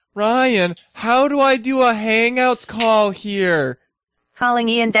Ryan, how do I do a Hangouts call here? Calling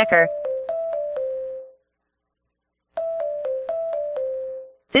Ian Decker.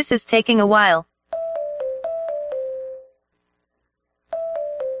 This is taking a while.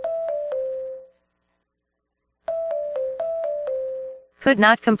 Could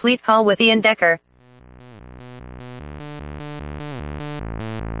not complete call with Ian Decker.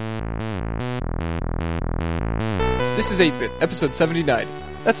 This is 8-Bit, episode 79.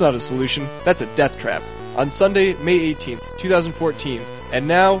 That's not a solution, that's a death trap. On Sunday, May 18th, 2014, and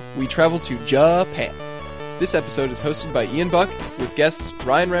now we travel to Japan. This episode is hosted by Ian Buck, with guests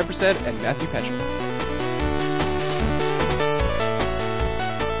Ryan Rampersad and Matthew Patrick.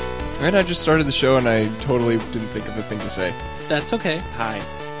 And I just started the show and I totally didn't think of a thing to say. That's okay. Hi.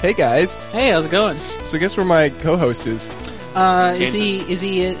 Hey guys. Hey, how's it going? So guess where my co-host is? Is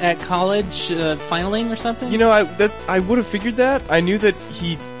he at college finaling or something? You know, I would have figured that. I knew that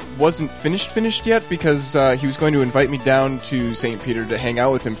he wasn't finished yet because he was going to invite me down to St. Peter to hang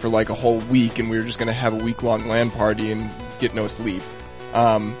out with him for like a whole week, and we were just going to have a week-long LAN party and get no sleep.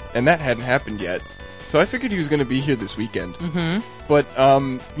 And that hadn't happened yet. So I figured he was going to be here this weekend. Mm-hmm. But,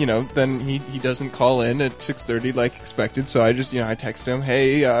 you know, then he doesn't call in at 6:30 like expected, so I just, I text him,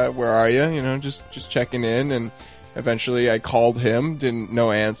 hey, where are you? You know, just checking in, and eventually I called him,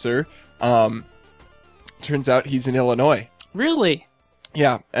 no answer. Turns out he's in Illinois. Really?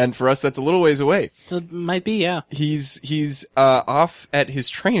 Yeah, and for us that's a little ways away. It might be, yeah. He's off at his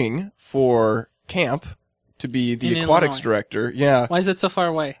training for camp to be the In aquatics Illinois. director. Yeah. Why is it so far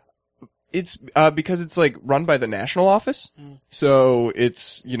away? It's because it's like run by the national office, so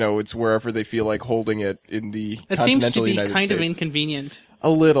it's it's wherever they feel like holding it in the It continental seems to be United kind States. of inconvenient. A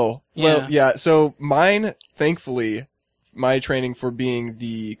little. Yeah. Well, yeah. So mine, thankfully, my training for being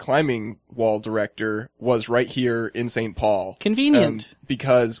the climbing wall director was right here in St. Paul. Convenient.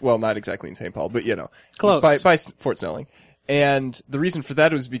 Because, well, not exactly in St. Paul, but Close. by Fort Snelling. And the reason for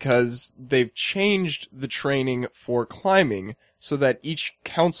that was because they've changed the training for climbing so that each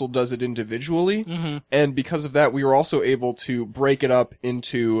council does it individually. Mm-hmm. And because of that, we were also able to break it up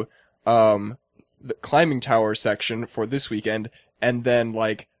into the climbing tower section for this weekend, and then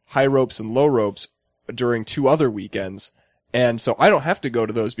like high ropes and low ropes during 2 other weekends. And so I don't have to go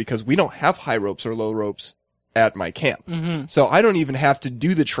to those because we don't have high ropes or low ropes at my camp. Mm-hmm. So I don't even have to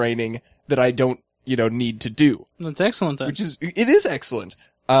do the training that I don't need to do. That's excellent, then. It is excellent.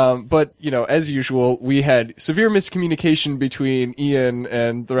 But, as usual, we had severe miscommunication between Ian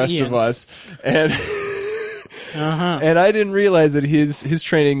and the rest of us, and Uh-huh. and I didn't realize that his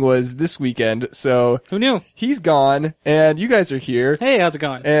training was this weekend, so Who knew? he's gone, and you guys are here, Hey, how's it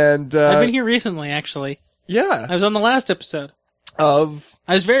going? and, I've been here recently, actually. yeah, I was on the last episode. of,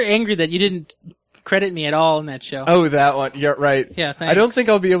 I was very angry that you didn't credit me at all in that show. oh, that one, yeah, right. Yeah, thanks. I don't think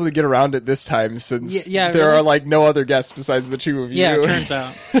I'll be able to get around it this time, since Yeah, there really? are, like, no other guests besides the two of you. Yeah, it turns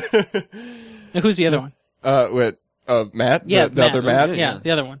out. Now, who's the other one? Matt? Yeah, The other Matt? Yeah,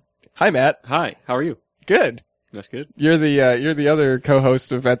 the other one. Hi, Matt. Hi. How are you? Good. That's good. You're the other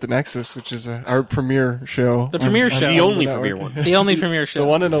co-host of At the Nexus, which is our premiere show. The premiere show. The only network. premiere one. The only premiere show. The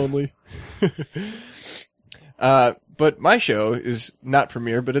one and only. But my show is not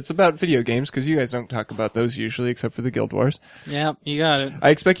premiere, but it's about video games, because you guys don't talk about those usually, except for the Guild Wars. Yeah, you got it. I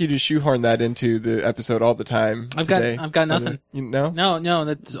expect you to shoehorn that into the episode all the time. I've today. got nothing. You know? No,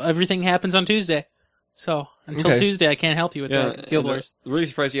 that's everything happens on Tuesday. So until Okay. Tuesday, I can't help you with the Guild and, Wars. really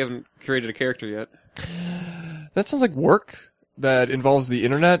surprised you haven't created a character yet. That sounds like work that involves the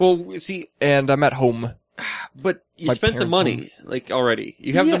internet, Well, see, and I'm at home. but you My spent the parents' money, already.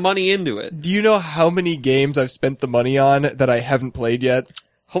 You have Yeah. the money into it. Do you know how many games I've spent the money on that I haven't played yet?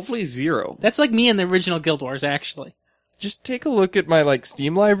 Hopefully 0. That's like me in the original Guild Wars, actually. Just take a look at my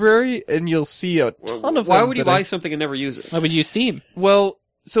Steam library, and you'll see a ton of Why them would you that I- buy something and never use it? Why would you use Steam? Well,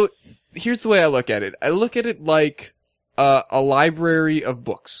 so here's the way I look at it. I look at it like a library of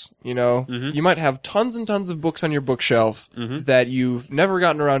books. Mhm. You might have tons and tons of books on your bookshelf Mhm. that you've never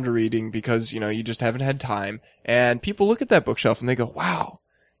gotten around to reading because you just haven't had time. And people look at that bookshelf and they go, "Wow,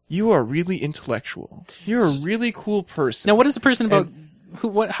 you are really intellectual. You're a really cool person." Now, what is the person about?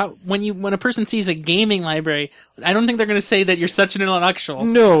 When a person sees a gaming library, I don't think they're going to say that you're such an intellectual.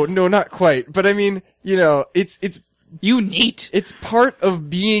 No, not quite. But I mean, it's You neat. It's part of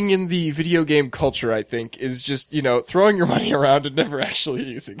being in the video game culture, I think, is just, throwing your money around and never actually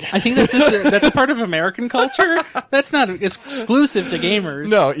using it. I think that's that's a part of American culture. That's not exclusive to gamers.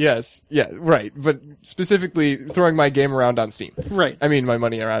 No, yes. Yeah, right. But specifically throwing my game around on Steam. Right. I mean, my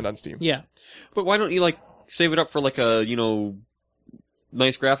money around on Steam. Yeah. But why don't you, save it up for, a,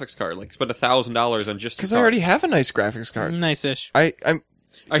 nice graphics card? Spend $1,000 on just a Because card. I already have a nice graphics card. Nice-ish. I'm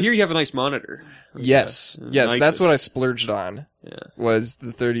I hear you have a nice monitor. Yes, yes, Nicest. that's what I splurged on. Yeah. Was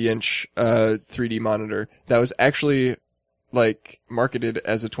the 30-inch 3D monitor that was actually like marketed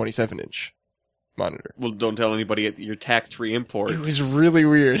as a 27-inch monitor. Well, don't tell anybody at your tax-free imports. It was really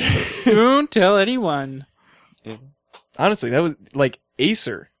weird. Don't tell anyone. Honestly, that was like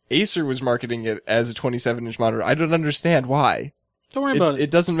Acer. Acer was marketing it as a 27-inch monitor. I don't understand why. Don't worry about it. It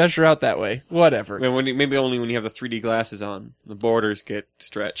doesn't measure out that way. Whatever. Well, maybe only when you have the 3D glasses on, the borders get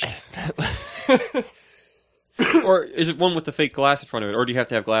stretched. Or is it one with the fake glass in front of it, or do you have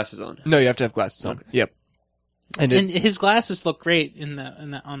to have glasses on? No, you have to have glasses on. Yep. And, And his glasses look great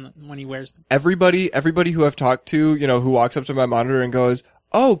when he wears them. everybody who I've talked to, who walks up to my monitor and goes,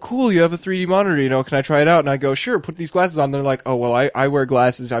 "Oh, cool, you have a 3D monitor, can I try it out?" And I go, "Sure, put these glasses on." They're like, "Oh, well, I wear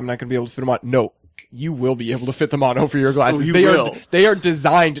glasses. I'm not going to be able to fit them on." No, you will be able to fit them on over your glasses. Oh, you will. They are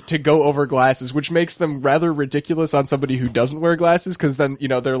designed to go over glasses, which makes them rather ridiculous on somebody who doesn't wear glasses, because then,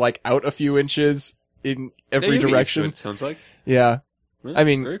 they're like out a few inches in every Yeah, you'll get used to direction. it, sounds like. Yeah. Yeah, I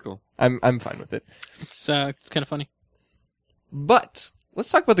mean, very cool. I'm fine with it. It's kind of funny. But let's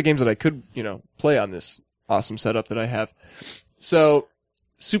talk about the games that I could, play on this awesome setup that I have. So,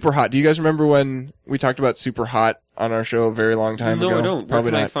 Super Hot. Do you guys remember when we talked about Super Hot on our show a very long time ago? No, I don't. Where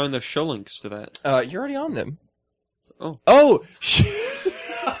Probably can I not. find the show links to that? You're already on them. Oh. Oh!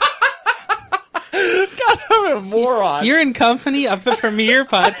 God, I'm a moron. You're in company of the premier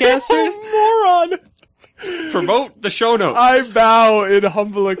podcasters? moron. Promote the show notes. I bow in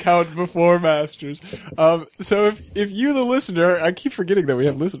humble account before masters. So if you, the listener, I keep forgetting that we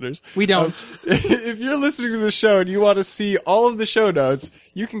have listeners. We don't. If you're listening to the show and you want to see all of the show notes,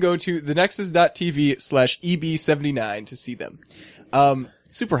 you can go to thenexus.tv/EB79 to see them.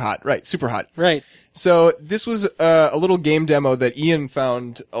 Super Hot, right? Super Hot. Right. So this was a little game demo that Ian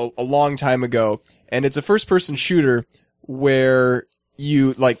found a long time ago, and it's a first-person shooter where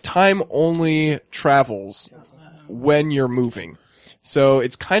you time only travels when you're moving. So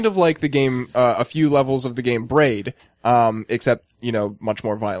it's kind of like the game, a few levels of the game Braid, except much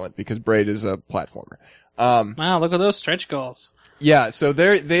more violent because Braid is a platformer. Wow, look at those stretch goals. Yeah, so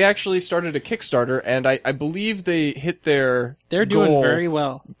they actually started a Kickstarter, and I believe they hit their They're doing goal very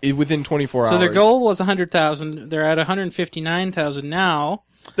well. within 24 hours. So their goal was 100,000. They're at 159,000 now.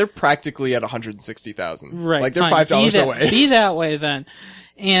 They're practically at 160,000. Right. Like they're fine. $5 away. Be that way then.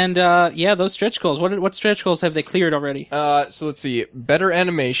 And those stretch goals. What stretch goals have they cleared already? So let's see. Better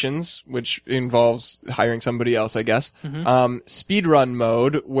animations, which involves hiring somebody else, I guess. Mm-hmm. Speedrun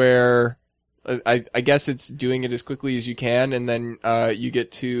mode, where I guess it's doing it as quickly as you can, and then you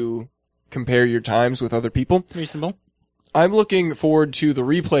get to compare your times with other people. Reasonable. I'm looking forward to the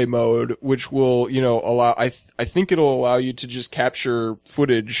replay mode, which will, allow. I think it'll allow you to just capture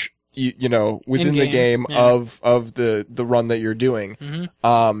footage, within the game yeah. of the run that you're doing.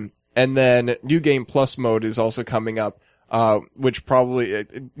 Mm-hmm. And then New Game Plus mode is also coming up, which probably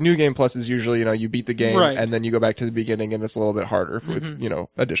New Game Plus is usually, you beat the game Right. and then you go back to the beginning, and it's a little bit harder with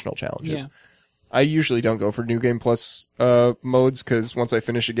additional challenges. Yeah. I usually don't go for New Game Plus modes, because once I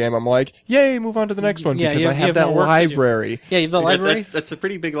finish a game, I'm like, yay, move on to the next one, Yeah, because you I have have that more work to do. library. Yeah, you have the library? That's a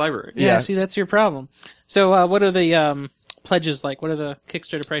pretty big library. Yeah, Yeah. see, that's your problem. So what are the pledges like? What are the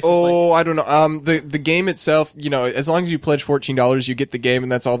Kickstarter prices like? Oh, I don't know. The game itself, as long as you pledge $14, you get the game,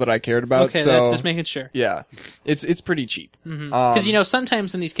 and that's all that I cared about. Okay, so that's just making sure. yeah, it's pretty cheap. Because,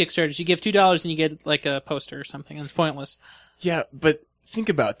 sometimes in these Kickstarters, you give $2 and you get, like, a poster or something, and it's pointless. Yeah, but think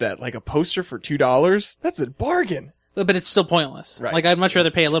about that. Like a poster for $2, that's a bargain. But it's still pointless. Right. Like, I'd much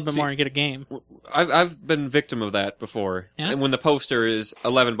rather pay a little bit more and get a game. I've been victim of that before. Yeah? And when the poster is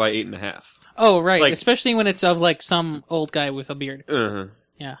 11 by 8.5. Oh, right. Like- Especially when it's of, like, some old guy with a beard. Uh-huh.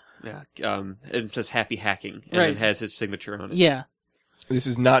 Yeah. Yeah. And it says happy hacking, and Right. it has his signature on it. Yeah. This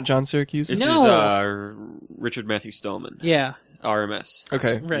is not John Syracuse. This No. is Richard Matthew Stallman, Yeah. RMS.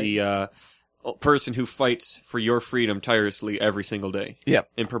 Okay. Right. The person who fights for your freedom tirelessly every single day. Yep.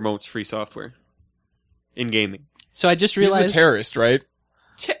 And promotes free software in gaming. So I just He's realized... the terrorist, right?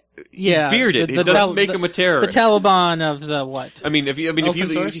 Yeah. Bearded. the It doesn't Tal- make the- him a The terrorist. Taliban of the what? I mean, if Open you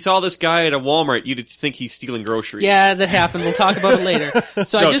source? saw this guy at a Walmart, you'd think he's stealing groceries. Yeah, that happened. We'll talk about it later.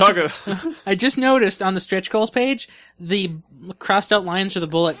 So No, I just noticed on the stretch goals page, the crossed out lines are the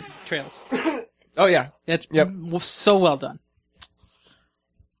bullet trails. Oh yeah. That's Yep. so well done.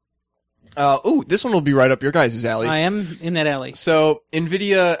 This one will be right up your guys' alley. I am in that alley. So,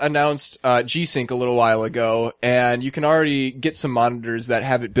 NVIDIA announced G-Sync a little while ago, and you can already get some monitors that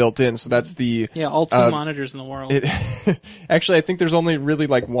have it built in. So that's the... Yeah, all two monitors in the world. Actually, I think there's only really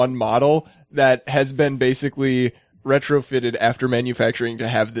like one model that has been basically retrofitted after manufacturing to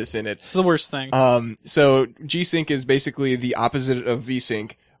have this in it. It's the worst thing. So G-Sync is basically the opposite of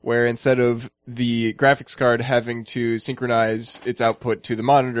V-Sync, where instead of the graphics card having to synchronize its output to the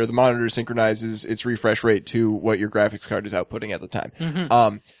monitor synchronizes its refresh rate to what your graphics card is outputting at the time.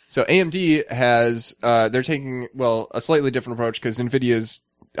 So AMD has, they're taking, a slightly different approach because NVIDIA's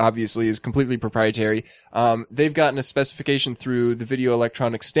obviously is completely proprietary. They've gotten a specification through the Video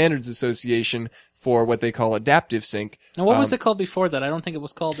Electronics Standards Association for what they call adaptive sync. Now, what was it called before that? I don't think it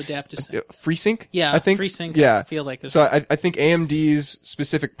was called adaptive sync. FreeSync? Yeah, I think. FreeSync. Yeah. I feel like this. So I think AMD's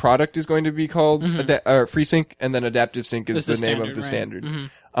specific product is going to be called FreeSync, and then adaptive sync is the name of the standard.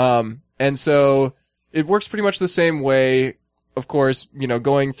 And so it works pretty much the same way. Of course,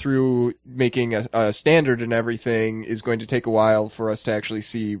 going through making a standard and everything is going to take a while for us to actually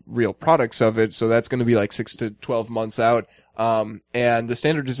see real products of it. So that's going to be like 6 to 12 months out. And the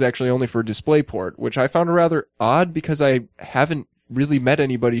standard is actually only for DisplayPort, which I found rather odd because I haven't really met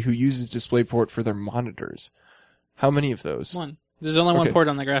anybody who uses DisplayPort for their monitors. How many of those? One. There's only one port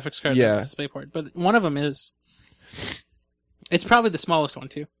on the graphics card. Yeah. That's DisplayPort, but one of them is. It's probably the smallest one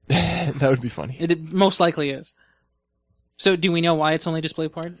too. That would be funny. It most likely is. So, do we know why it's only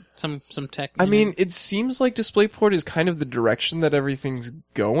DisplayPort? Some tech. I mean, it seems like DisplayPort is kind of the direction that everything's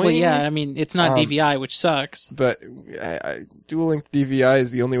going. Well, yeah. I mean, it's not DVI, which sucks. But dual length DVI is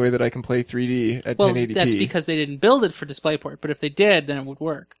the only way that I can play 3D at 1080p. That's because they didn't build it for DisplayPort. But if they did, then it would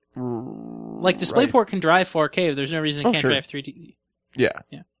work. Like DisplayPort can drive 4K. There's no reason it can't drive 3D. Yeah.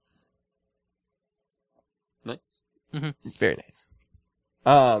 Yeah. Nice. Very nice.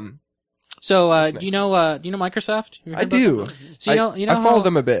 So, do you know Microsoft? I do. So I follow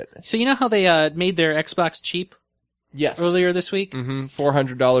them a bit. So you know how they made their Xbox cheap Yes. earlier this week?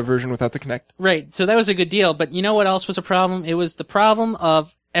 $400 version without the Kinect. Right. So that was a good deal. But you know what else was a problem? It was the problem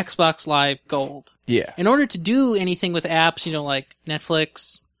of Xbox Live Gold. Yeah. In order to do anything with apps, like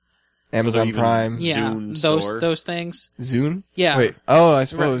Netflix, Amazon even- Prime. yeah, Zune store. those things. Zune? Yeah. Wait. Oh, I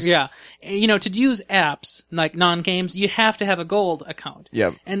suppose. Yeah. To use apps like non-games, you have to have a gold account.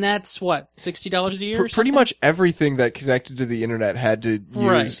 Yep. And that's what, $60 a year? or Pretty something? much everything that connected to the internet had to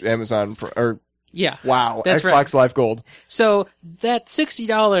use Right. Amazon Yeah. wow, That's Xbox Live Gold. So that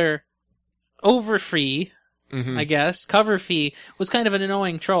 $60 over fee, I guess, cover fee was kind of an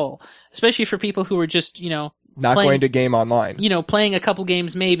annoying troll, especially for people who were just, Not playing- going to game online. playing a couple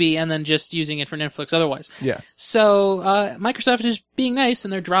games maybe and then just using it for Netflix otherwise. Yeah. So Microsoft is being nice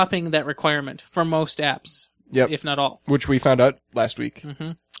and they're dropping that requirement for most apps, Yep. if not all. Which we found out last week.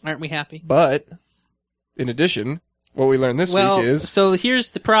 Aren't we happy? But in addition, what we learned this week is So here's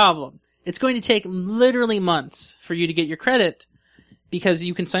the problem. It's going to take literally months for you to get your credit because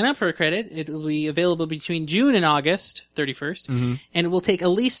you can sign up for a credit. It will be available between June and August 31st, and it will take at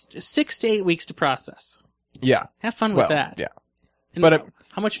least 6 to 8 weeks to process. yeah. Have fun Well, with that. yeah. And But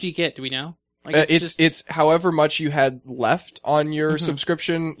how much do you get? Do we know? Like It's however much you had left on your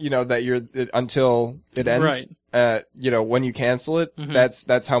subscription, that you're until it ends. Right. When you cancel it,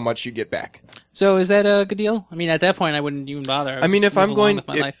 that's how much you get back. So is that a good deal? I mean, at that point, I wouldn't even bother. I mean, if I'm going, with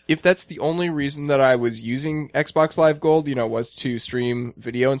my life. if that's the only reason that I was using Xbox Live Gold, was to stream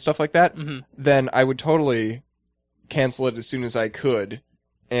video and stuff like that, then I would totally cancel it as soon as I could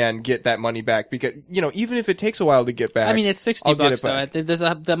and get that money back because, even if it takes a while to get back. I mean, it's $60 I'll get it though.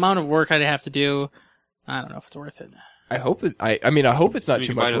 back. The amount of work I'd have to do, I don't know if it's worth it. I hope it, I hope it's not You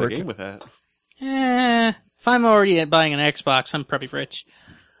too can buy much another work. game with that. If I'm already buying an Xbox, I'm probably rich.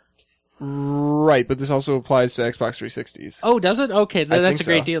 Right, but this also applies to Xbox 360s. Oh, does it? Okay, that's think a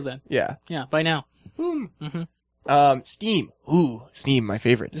great so. deal then. Yeah. Yeah, buy now. Steam. Ooh, Steam, my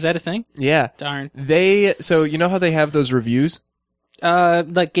favorite. Is that a thing? Yeah. Darn. So you know how they have those reviews?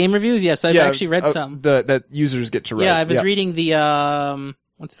 Like game reviews? Yes, I've actually read some. That users get to read. Yeah, I was reading the,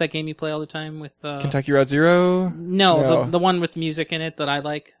 what's that game you play all the time with, Kentucky Route Zero? No, the one with music in it that I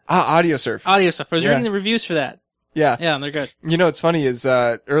like. Audio Surf. Audio stuff. I was Yeah. reading the reviews for that. Yeah. Yeah, they're good. What's funny is,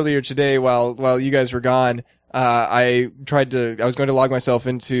 earlier today while you guys were gone, I was going to log myself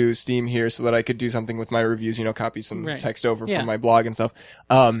into Steam here so that I could do something with my reviews, copy some Right. text over Yeah. from my blog and stuff.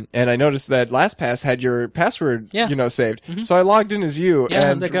 And I noticed that LastPass had your password, Yeah. saved. So I logged in as you Yeah,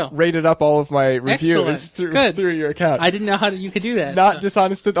 how'd and that go? rated up all of my reviews Excellent. Good. through your account. I didn't know you could do that. Not so.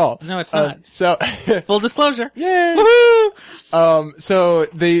 dishonest at all. No, it's not. So, Full disclosure. yay! Woohoo! So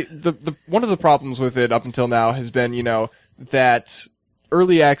the one of the problems with it up until now has been, that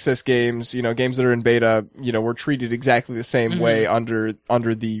early access games, games that are in beta, were treated exactly the same way under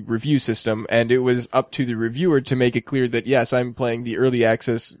the review system, and it was up to the reviewer to make it clear that yes, I'm playing the early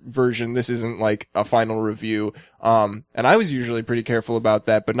access version. This isn't like a final review. And I was usually pretty careful about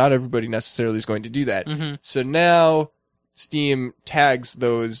that, but not everybody necessarily is going to do that. So now Steam tags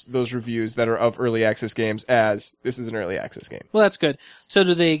those reviews that are of early access games as this is an early access game. Well, that's good. So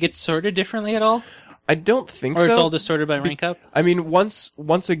do they get sorted differently at all? I don't think Or so. it's all just sorted by rank up? I mean, once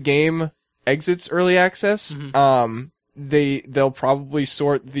a game exits early access, they'll probably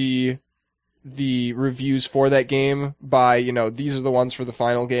sort the reviews for that game by, these are the ones for the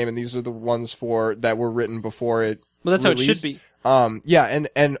final game and these are the ones that were written before it. Well, that's released. how it should be. Yeah,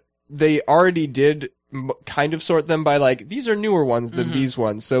 and they already did kind of sort them by like these are newer ones than these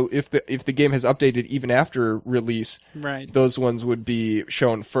ones. So if the game has updated even after release, Right. those ones would be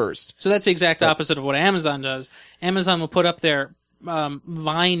shown first. So that's the exact opposite of what Amazon does. Amazon will put up their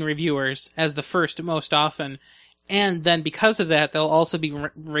Vine reviewers as the first most often, and then because of that, they'll also be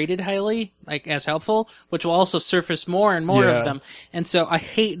rated highly, like as helpful, which will also surface more and more Yeah. of them. And so I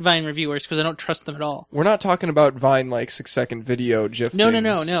hate Vine reviewers because I don't trust them at all. We're not talking about Vine like 6-second video GIF No.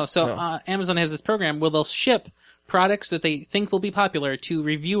 things. So Amazon has this program where they'll ship products that they think will be popular to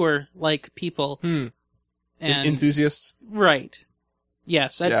reviewer-like people. And Enthusiasts. right.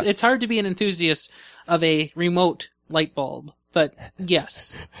 Yes, it's hard to be an enthusiast of a remote light bulb, but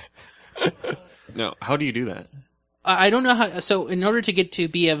yes. No, how do you do that? I don't know how. So, in order to get to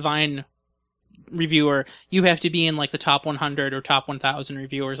be a Vine reviewer, you have to be in like the top 100 or top 1,000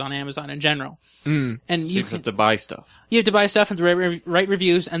 reviewers on Amazon in general. And So you you have to buy stuff. have to buy stuff and write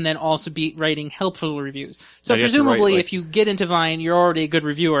reviews, and then also be writing helpful reviews. So, Now you have to write, presumably, like- if you get into Vine, you're already a good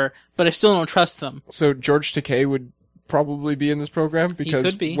reviewer. But I still don't trust them. So George Takei would probably be in this program because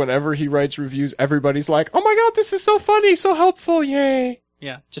could be. whenever he writes reviews, everybody's like, "Oh my god, this is so funny, so helpful, yay!"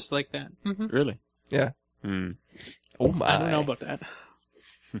 Yeah, just like that. Really? Yeah. Oh my. I don't know about that.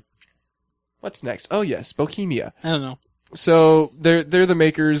 What's next? Oh yes, Bohemia. I don't know. So they're the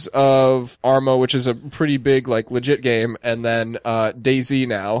makers of Arma, which is a pretty big like legit game, and then DayZ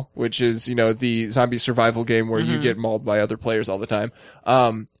now, which is the zombie survival game where you get mauled by other players all the time.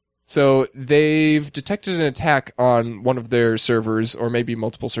 So they've detected an attack on one of their servers, or maybe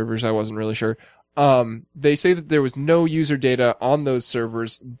multiple servers. I wasn't really sure. They say that there was no user data on those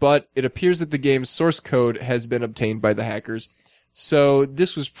servers, but it appears that the game's source code has been obtained by the hackers. So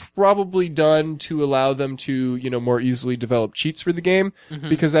this was probably done to allow them to, more easily develop cheats for the game,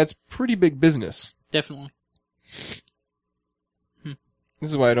 because that's pretty big business. Definitely. This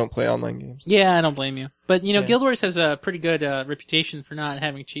is why I don't play online games. Yeah, I don't blame you. But, Guild Wars has a pretty good reputation for not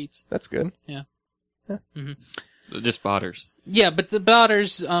having cheats. That's good. Just botters. Yeah, but the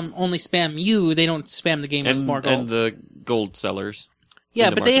botters only spam you. They don't spam the game with more gold. And the gold sellers. Yeah,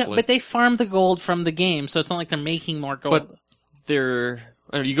 in the but marketplace. they farm the gold from the game, so it's not like they're making more gold.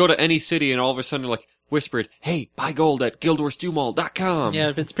 But you go to any city and all of a sudden they're like whispered, "Hey, buy gold at guildwarsdumall.com."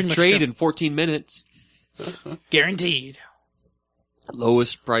 Yeah, it's pretty much trade true. in 14 minutes. Guaranteed.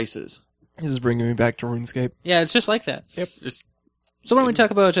 Lowest prices. This is bringing me back to RuneScape. Yeah, it's just like that. Just So why don't we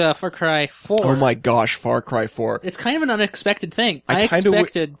talk about Far Cry 4? Oh my gosh, Far Cry 4. It's kind of an unexpected thing. I I kinda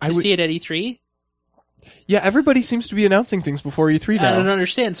expected I to would- see it at E3. Yeah, everybody seems to be announcing things before E3 I don't now.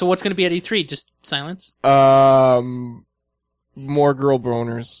 understand. So what's going to be at E3? Just silence? More girl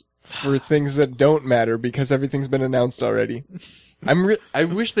boners for things that don't matter because everything's been announced already. I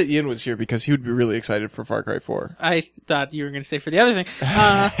wish that Ian was here because he would be really excited for Far Cry 4. I thought you were going to say for the other thing.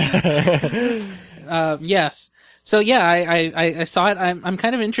 Yes. So yeah, I saw it. I'm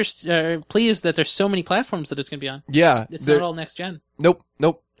kind of pleased that there's so many platforms that it's going to be on. Yeah. It's not all next gen. Nope.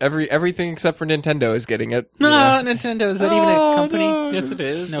 Everything except for Nintendo is getting it. No, Yeah. Nintendo, is that even a company? no. yes, it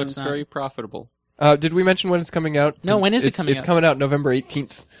is. No, and it's not. very profitable. Did we mention when it's coming out? No, when is it It's- coming It's out? coming out November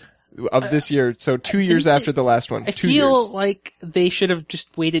 18th of this year, so 2 years me- after the last one. I 2 feel years. like they should have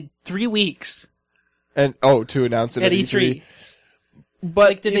just waited 3 weeks And to announce it at at E3. But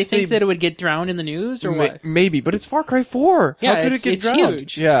Like, did they think that it would get drowned in the news or what? Maybe, but it's Far Cry 4. Yeah, How could it's- it get it's drowned?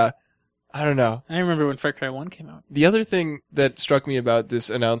 huge. Yeah. I don't know. I remember when Far Cry 1 came out. The other thing that struck me about this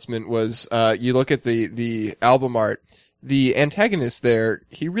announcement was, you look at the album art, the antagonist there,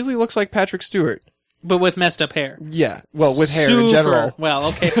 he really looks like Patrick Stewart. But with messed up hair. Yeah. Well, with hair in Super. general. Well,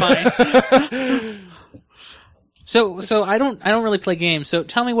 okay, fine. So I don't really play games. So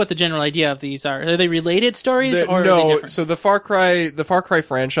tell me what the general idea of these are. Are they related stories or are they No, different? so the Far Cry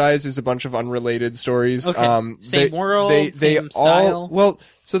franchise is a bunch of unrelated stories. Okay. Same world, same all, style? well,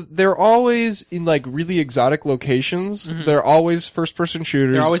 so they're always in like really exotic locations. They're always first person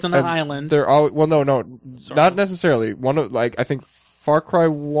shooters. They're always on an and island. They're all, well, no, not necessarily. One of, like, I think Far Cry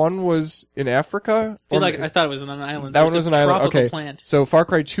 1 was in Africa. I feel like I thought it was on an island. That There's one was a an island. tropical Okay, plant. so Far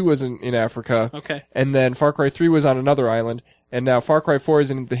Cry 2 was in Africa. Okay. And then Far Cry 3 was on another island, and now Far Cry 4 is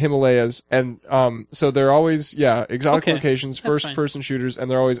in the Himalayas, and so they're always exotic Okay, locations, that's first person shooters,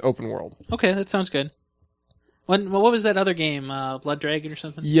 and they're always open world. Okay, that sounds good. What was that other game? Blood Dragon or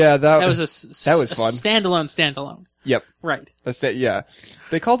something? Yeah, That was that was fun. Standalone. Yep, Right. that's it. Yeah,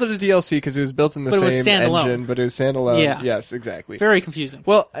 they called it a DLC because it was built in the But it was same standalone. engine, but it was standalone. Yeah. Yes, exactly. Very confusing.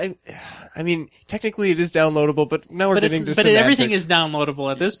 Well, I mean, technically it is downloadable, but now we're getting to everything semantics. is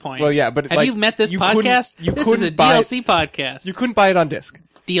downloadable at this point. Well, yeah, but have like, you met this you couldn't- podcast? you This is a couldn't buy it- DLC podcast. You couldn't buy it on disc.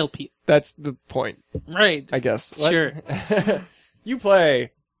 DLP. That's the point, Right. I guess. What? Sure. You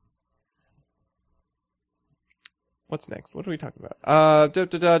play. What's next? What are we talking about?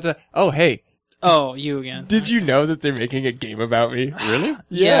 Oh, hey. Oh, you again. Did you know that they're making a game about me? Really?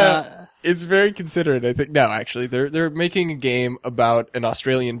 Yeah. It's very considerate, I think. No, actually, they're making a game about an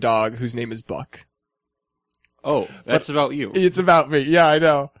Australian dog whose name is Buck. Oh, that's about you. It's about me. Yeah, I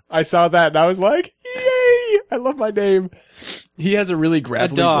know. I saw that and I was like, yay! I love my name. He has a really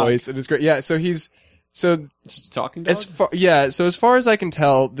gravelly dog. voice and it's great. Yeah, so Just talking dog? so as far as I can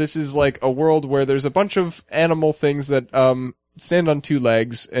tell, this is like a world where there's a bunch of animal things that stand on two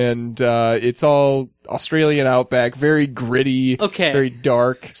legs, and it's all Australian outback, very gritty, Okay. very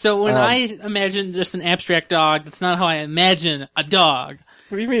dark. So when Um, I imagine just an abstract dog, that's not how I imagine a dog.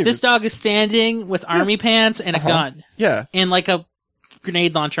 What do you mean? This dog is standing with army pants and a gun Yeah, and like a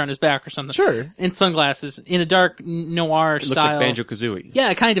grenade launcher on his back or something. sure. And sunglasses in a dark noir It looks style. like Banjo-Kazooie.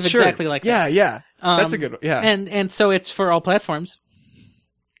 Yeah, kind of Sure. exactly like that. Yeah. That's a good one. Yeah. And so it's for all platforms.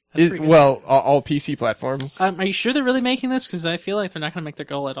 That's pretty good. Well, all PC platforms. Are you sure they're really making this? Because I feel like they're not going to make their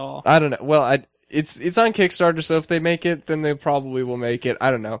goal at all. I don't know. Well, it's on Kickstarter, so if they make it, then they probably will make it. I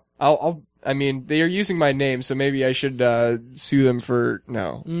don't know. I mean, they are using my name, so maybe I should sue them for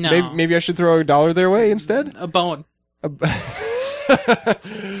no. No. Maybe I should throw $1 their way instead. A bone.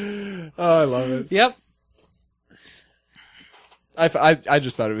 Oh, I love it. Yep. I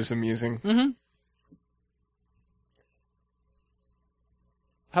just thought it was amusing. Mm-hmm.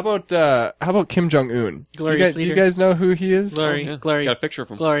 How about Kim Jong Un? Glorious Do you leader. guys know who he is? Glory, Yeah. glory, Got a picture of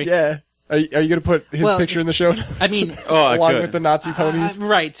him. glory. Yeah. Are you going to put his Well, picture in the show notes? I mean, Oh, along good. with the Nazi ponies.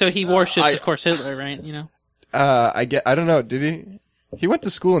 right. So he worships, I- of course, Hitler, right? You know, I don't know. Did he? He went to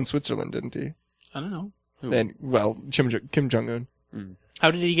school in Switzerland, didn't he? I don't know. Who? And well, Kim Jong Un.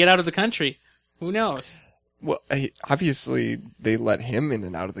 How did he get out of the country? Who knows? Well, obviously they let him in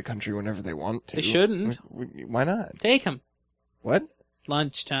and out of the country whenever they want to. They shouldn't. Why not? Take him. What?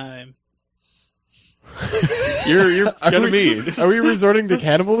 Lunchtime. You're Are kind of we- mean. Are we resorting to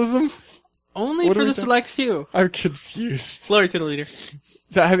cannibalism? Only What are for we the ta- select few. I'm confused. Glory to the leader.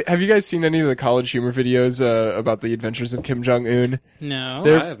 So have you guys seen any of the college humor videos about the adventures of Kim Jong Un? No.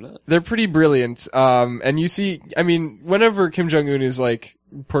 They're- I have not. They're pretty brilliant. And you see, I mean, whenever Kim Jong Un is like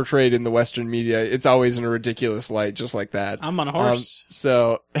portrayed in the Western media, it's always in a ridiculous light, just like that. I'm on a horse.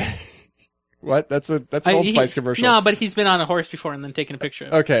 So, what? That's an Old Spice commercial. No, but he's been on a horse before and then taken a picture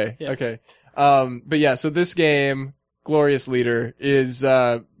of it. Okay. Yeah. Okay. But yeah, so this game, Glorious Leader, is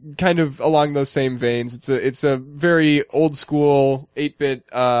kind of along those same veins. It's a very old school 8-bit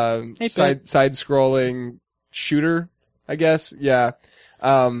 8-bit. side scrolling shooter, I guess. Yeah.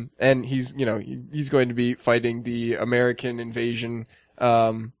 And he's going to be fighting the American invasion.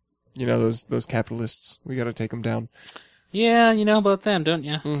 Those capitalists. We got to take them down. Yeah, you know about them, don't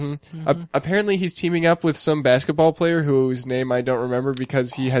you? Apparently he's teaming up with some basketball player whose name I don't remember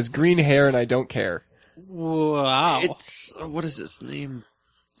because he has green hair and I don't care. Wow. It's what is his name?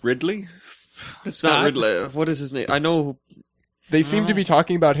 Ridley? It's Scott? not Ridley. What is his name? I know They seem to be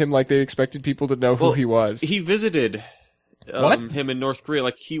talking about him like they expected people to know who Well, he was. he visited What? him in North Korea.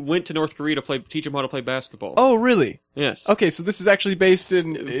 Like he went to North Korea to teach him how to play basketball. Oh, really? yes. Okay, so this is actually based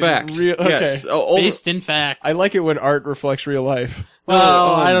in Fact. real. Okay, Yes. Oh, over- Based in fact. I like it when art reflects real life.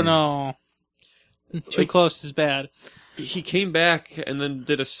 Well, I um, don't know. Too like- close is bad. he came back and then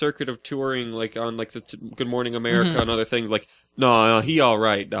did a circuit of touring, like on like the Good Morning America and other things. Like, no, he all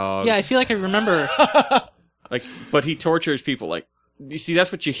right, dog. Yeah, I feel like I remember. Like, but he tortures people. Like, you see,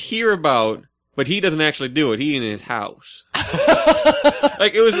 that's what you hear about, but he doesn't actually do it. He in his house.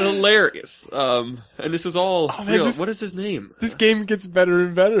 Like, it was hilarious. And this is all man, real. this- What is his name? This game gets better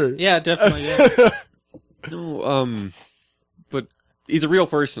and better. Yeah, definitely. Yeah. No, but he's a real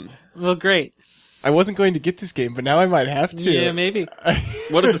person. Well, great. I wasn't going to get this game, but now I might have to. Yeah, maybe.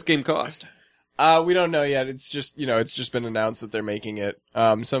 What does this game cost? We don't know yet. It's just it's just been announced that they're making it.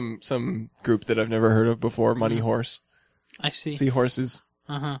 Some group that I've never heard of before, Money Horse, I see. Sea Horses.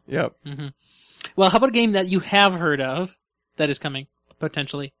 Uh huh. Yep. Well, how about a game that you have heard of? that is coming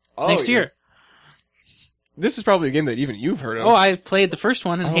potentially Oh, next year. yes. This is probably a game that even you've heard of. Oh, I've played the first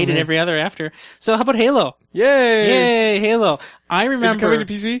one and hated man. every other after. So how about Halo? Yay! Yay, Halo! I remember. Is it coming to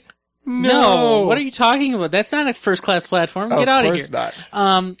PC? No. What are you talking about? That's not a first-class platform. Get out of here. Of course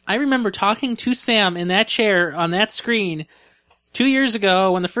not. I remember talking to Sam in that chair on that screen 2 years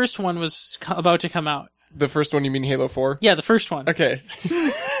ago when the first one was about to come out. The first one, you mean Halo 4? Yeah, the first one. Okay.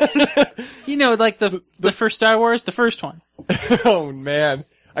 You know, like the first Star Wars, the first one. Oh, man.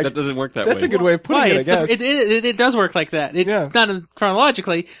 That doesn't work that way. That's a good way of putting Why? it, I It's guess. it does work like that. Yeah. Not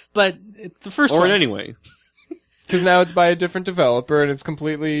chronologically, but the first Or one. anyway. Because now it's by a different developer and it's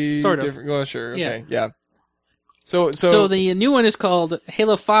completely Sort of. different. Well, sure. Yeah. Okay. Yeah. So So the new one is called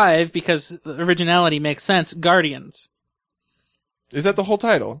Halo 5 because the originality makes sense. Guardians. is that the whole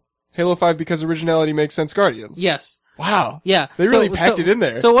title? Halo 5 because originality makes sense. Guardians. Yes. Wow. Yeah. They really packed it in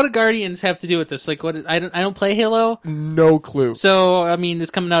there. So what do Guardians have to do with this? Like, what? I don't play Halo, No clue. so I mean,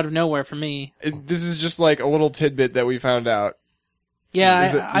 this coming out of nowhere for me. This is just like a little tidbit that we found out. Yeah,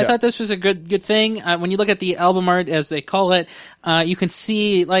 Is it- I yeah. thought this was a good thing. When you look at the album art, as they call it, you can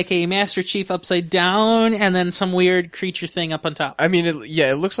see like a Master Chief upside down, and then some weird creature thing up on top. I mean, it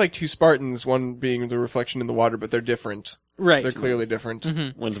looks like two Spartans, one being the reflection in the water, but they're different. Right. They're clearly different.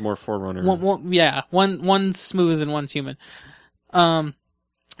 One's more Forerunner. One's smooth and one's human.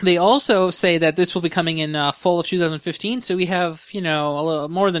 They also say that this will be coming in fall of 2015, so we have, a little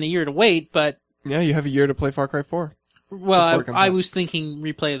more than a year to wait, but, Yeah, you have a year to play Far Cry 4. well, Before it comes I out. was thinking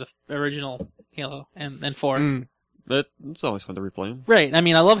replay the original Halo and 4. Mm. It's always fun to replay them. Right, I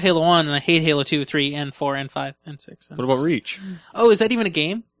mean, I love Halo 1, and I hate Halo 2, 3, and 4, and 5, and 6. And What about Reach? Oh, is that even a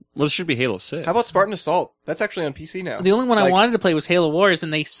game? Well, this should be Halo 6. How about Spartan Assault? That's actually on PC now. The only one I Like- wanted to play was Halo Wars,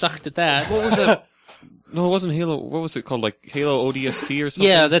 and they sucked at that. What was it? No, it wasn't Halo. What was it called? Like Halo ODST or something?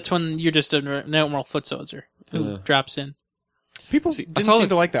 Yeah, that's when you're just a normal foot soldier who drops in. People See, I didn't saw seem the-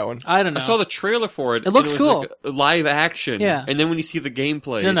 to like that one. I don't know. I saw the trailer for it. It looks and cool. was like live action. Yeah. And then when you see the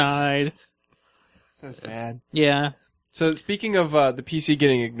gameplay, Denied. So sad. Yeah. So speaking of the PC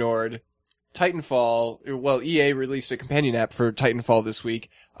getting ignored, Titanfall, well, EA released a companion app for Titanfall this week.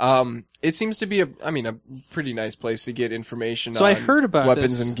 It seems to be a pretty nice place to get information So on I heard about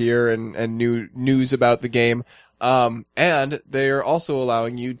weapons this. and gear and new news about the game. And they're also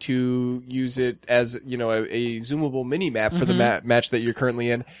allowing you to use it as, a zoomable mini map for the match that you're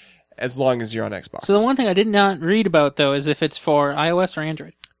currently in, as long as you're on Xbox. So the one thing I did not read about, though, is if it's for iOS or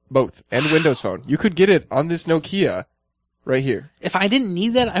Android. Both. And Windows Phone. You could get it on this Nokia right here. If I didn't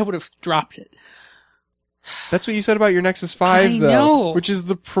need that, I would have dropped it. That's what you said about your Nexus 5, I though. know. Which is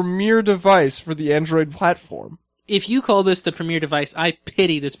the premier device for the Android platform. If you call this the premier device, I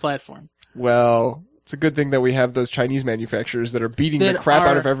pity this platform. Well, it's a good thing that we have those Chinese manufacturers that are beating the That crap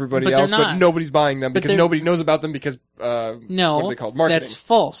out are- of everybody but they're else, but not. nobody's buying them But because they're- nobody knows about them because, No, what are they called? Marketing. that's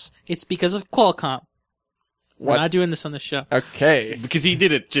false. It's because of Qualcomm. We're What? not doing this on the show. Okay. because he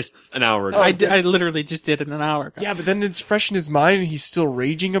did it just an hour ago. I literally just did it an hour ago. Yeah, but then it's fresh in his mind and he's still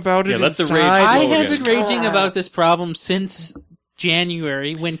raging about it. Yeah, let the inside. rage I go have again. been raging about this problem since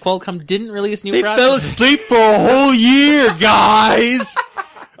January when Qualcomm didn't release new They products. fell asleep for a whole year, guys.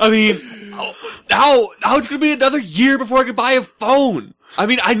 I mean, how it's gonna be another year before I can buy a phone? I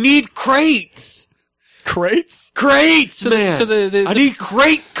mean, I need crates, Crates? man. so the- I need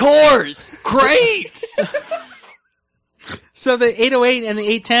crate cores, crates. So the 808 and the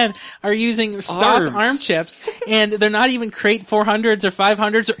 810 are using stock Arms. ARM chips, and they're not even crate 400s or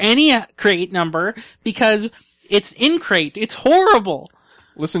 500s or any crate number because it's in crate. It's horrible.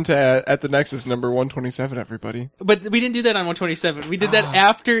 Listen to at the Nexus number 127, everybody. But we didn't do that on 127. We did that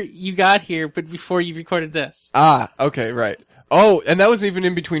after you got here, but before you recorded this. Ah, okay, right. Oh, and that was even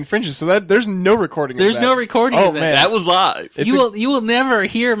in between fringes, so that there's no recording There's of that. no recording Oh, of it. man. That was live. It's You will never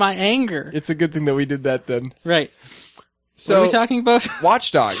hear my anger. It's a good thing that we did that then. Right. So, What are we talking about?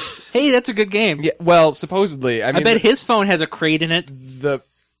 Watch Dogs. Hey, that's a good game. Yeah, well, supposedly. I I mean, bet his phone has a crate in it.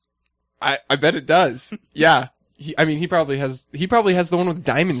 I bet it does. Yeah. He probably has the one with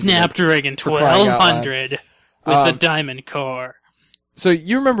diamonds in it. Snapdragon for crying out loud. 1200 with the Um, diamond core. So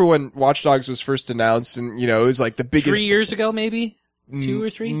you remember when Watch Dogs was first announced and, it was like the biggest 3 years ago, maybe? 2 or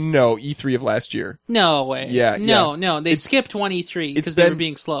 3? No, E3 of last year. No way. Yeah, No. They It's- skipped 23 it's because they were been-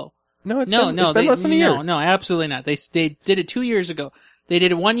 being slow. No, it's No, been they, less than a year. No, absolutely not. They did it 2 years ago. They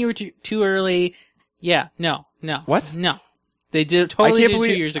did it 1 year too early. Yeah, no. What? No. They did I totally can't did it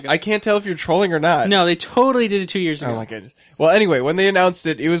believe 2 years ago. I can't tell if you're trolling or not. No, they totally did it 2 years ago. Oh my goodness. Well, anyway, when they announced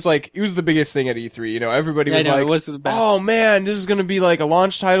it, it was the biggest thing at E3. You know, everybody Yeah, was I know, like, it was the best. "Oh man, this is going to be like a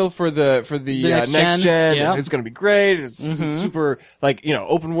launch title for the next next gen. gen. Yeah. And it's going to be great. It's Mhm. super like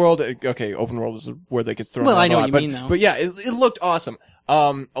open world. Okay, open world is a word that gets thrown. Well, around I know a what lot, you but, mean, though. But yeah, it looked awesome.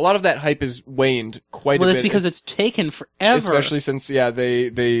 A lot of that hype is waned quite Well, a it's bit. because it's taken forever. Especially since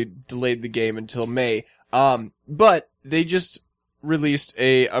they delayed the game until May. But they just released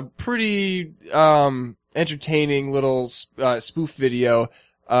a pretty entertaining little spoof video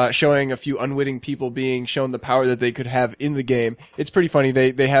showing a few unwitting people being shown the power that they could have in the game. It's pretty funny.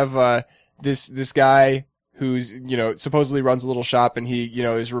 They have this guy who's supposedly runs a little shop, and he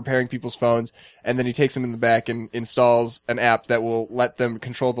is repairing people's phones, and then he takes them in the back and installs an app that will let them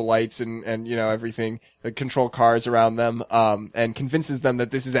control the lights and everything, control cars around them, and convinces them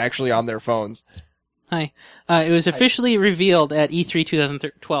that this is actually on their phones. Hi. It was officially revealed at E3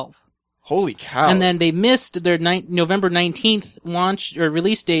 2012. Holy cow. And then they missed their November 19th launch or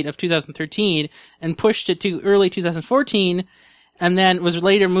release date of 2013 and pushed it to early 2014, and then was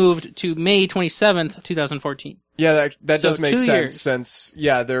later moved to May 27th, 2014. Yeah, that So does make 2 sense years. since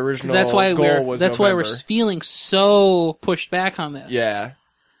their original That's why goal was why November. we're feeling so pushed back on this. Yeah.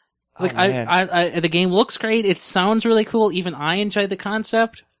 Like Oh, man. the game looks great. It sounds really cool. Even I enjoy the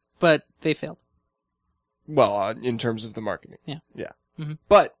concept, but they failed. Well, in terms of the marketing. Yeah. Yeah. Mhm.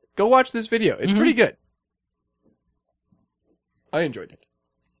 But go watch this video. It's Mhm. pretty good. I enjoyed it.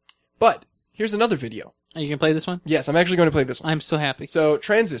 But here's another video. Are you gonna play this one? Yes, I'm actually going to play this one. I'm so happy. So,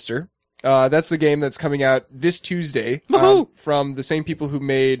 Transistor, that's the game that's coming out this Tuesday, Woohoo! from the same people who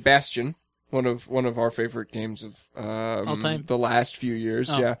made Bastion, one of our favorite games of All time. the last few years.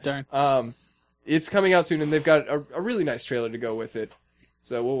 Oh, Yeah. darn. It's coming out soon, and they've got a really nice trailer to go with it.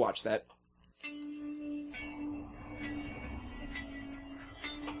 So we'll watch that.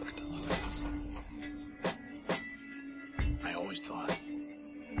 Look at the lilies. I always thought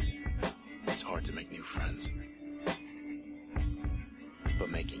it's hard to make new friends, but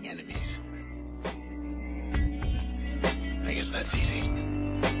making enemies, I guess that's easy.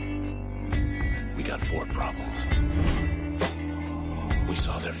 We got 4 problems. We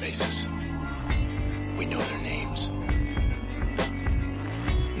saw their faces. We know their names.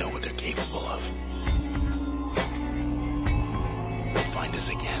 Know what they're capable of. They'll find us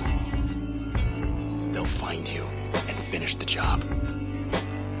again. They'll find you and finish the job.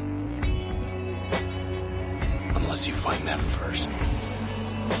 Unless you find them first.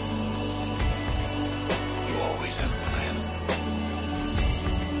 You always have a plan.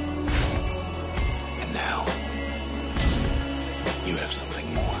 And now, you have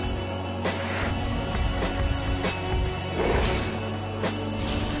something more.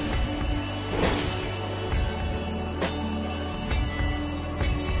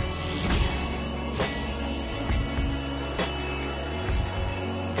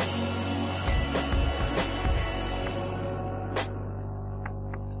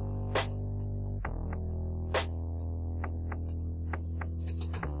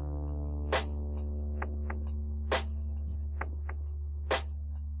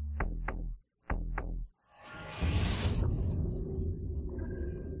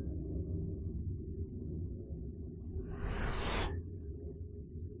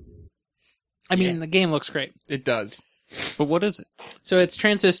 I mean, the game looks great. It does. But what is it? So it's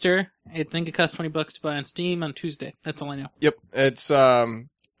Transistor. I think it costs $20 to buy on Steam on Tuesday. That's all I know. Yep. It's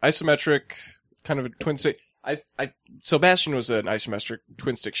isometric, kind of a twin stick. So Bastion was an isometric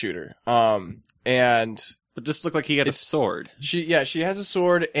twin stick shooter. And But this looked like he had a sword. she has a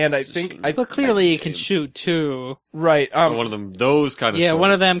sword, and I think But clearly it can shoot too. right. One of them, those kind of Yeah, swords.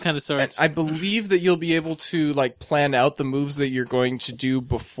 one of them kind of And swords. I believe that you'll be able to like plan out the moves that you're going to do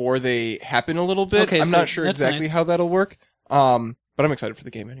before they happen a little bit. Okay, I'm so not sure that's exactly nice. how that'll work. But I'm excited for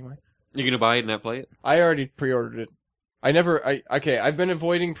the game anyway. You're gonna buy it and not play it? I already pre-ordered it. I've been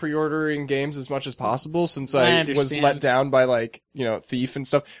avoiding pre-ordering games as much as possible since I I was understand. let down by Thief and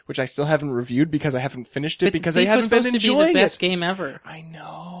stuff, which I still haven't reviewed because I haven't finished it But because Thief I was haven't been supposed to be enjoying the best it. game ever. I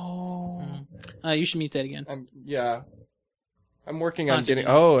know. You should mute that again. I'm working on Continue.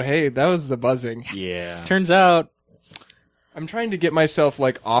 getting. Oh, hey, that was the buzzing. Yeah. Turns out, I'm trying to get myself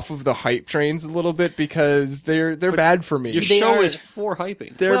off of the hype trains a little bit because they're bad for me. Your They show are- is for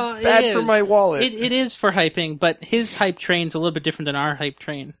hyping. They're well, it bad for is. my wallet. It is for hyping, but his hype train's a little bit different than our hype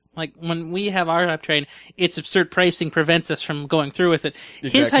train. Like, when we have our hype train, its absurd pricing prevents us from going through with it.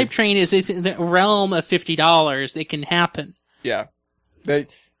 His Exactly. hype train is in the realm of $50. It can happen. Yeah. When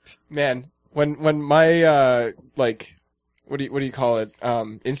my what do you call it?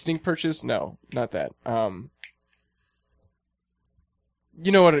 Instinct purchase? No, not that.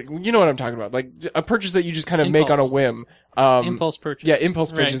 you know what I'm talking about. Like a purchase that you just kind of make on a Impulse. whim. Impulse purchase. Yeah,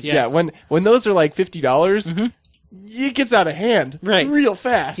 impulse Right, purchase. yes. Yeah, when those are like $50, it gets out of hand Right. real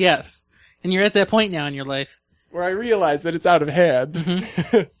fast. Yes. And you're at that point now in your life. Where I realize that it's out of hand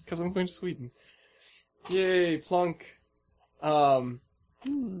Mm-hmm. because I'm going to Sweden. Yay, plunk.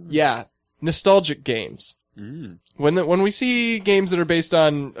 Yeah, nostalgic games. When we see games that are based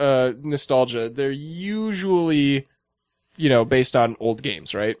on nostalgia, they're usually, based on old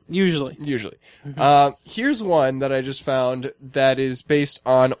games, right? Usually. Usually. Here's one that I just found that is based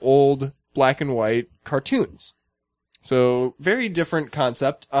on old black and white cartoons. So very different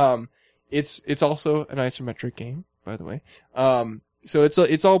concept. It's also an isometric game, by the way. So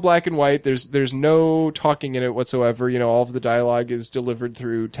it's all black and white. There's no talking in it whatsoever. All of the dialogue is delivered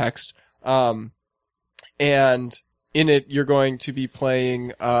through text. And in it, you're going to be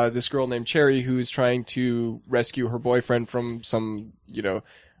playing this girl named Cherry who's trying to rescue her boyfriend from some,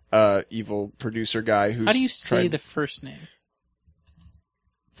 evil producer guy who's How do you say trying- the first name?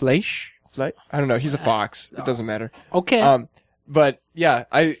 Fleisch? I don't know. He's a fox. It doesn't matter. Okay. But yeah,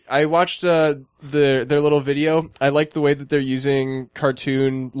 I watched their little video. I like the way that they're using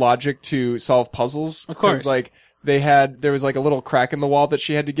cartoon logic to solve puzzles. Of course. 'Cause, like there was like a little crack in the wall that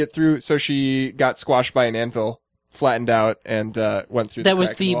she had to get through, so she got squashed by an anvil, flattened out, and went through. that was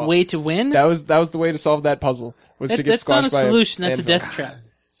crack in the wall. way to win? That was the way to solve that puzzle. Was to get That's not squashed a by solution. an That's a anvil. death trap.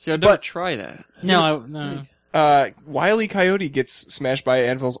 See, I'd never try that. No. Wile E. Coyote gets smashed by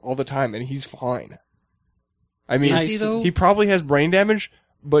anvils all the time, and he's fine. I mean, Is he, though? he probably has brain damage,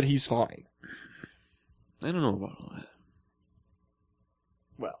 but he's fine. I don't know about all that.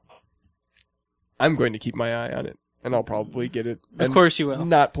 Well, I'm going to keep my eye on it, and I'll probably get it. Of and course you will.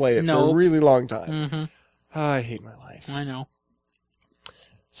 Not play it for No. a really long time. Mm-hmm. I hate my life. I know.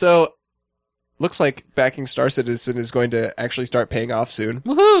 So, looks like backing Star Citizen is going to actually start paying off soon.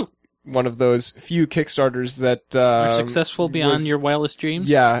 Woohoo! One of those few Kickstarters that Are successful beyond was- your wildest dreams.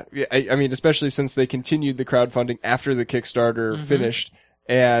 Yeah, I mean, especially since they continued the crowdfunding after the Kickstarter finished,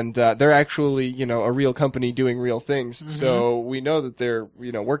 and they're actually, a real company doing real things. So we know that they're,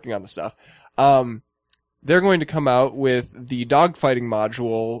 working on the stuff. They're going to come out with the dogfighting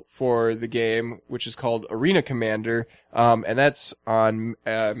module for the game, which is called Arena Commander, and that's on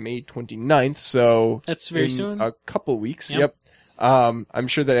May 29th. So That's very in soon. a couple weeks. Yep. Yep. I'm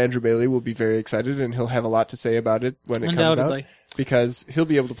sure that Andrew Bailey will be very excited, and he'll have a lot to say about it when it comes out, Undoubtedly. because he'll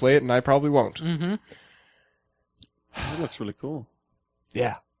be able to play it, and I probably won't. Mm-hmm. That looks really cool.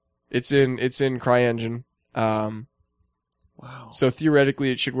 Yeah, it's in CryEngine. Wow. So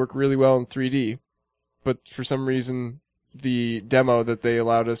theoretically, it should work really well in 3D, but for some reason, the demo that they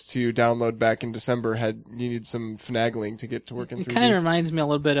allowed us to download back in December needed some finagling to get to work in It 3D. kind of reminds me a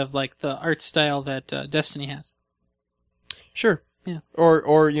little bit of like the art style that Destiny has. Sure. Yeah.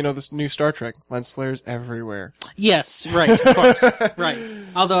 Or this new Star Trek, lens flares everywhere. Yes, right, of course, right.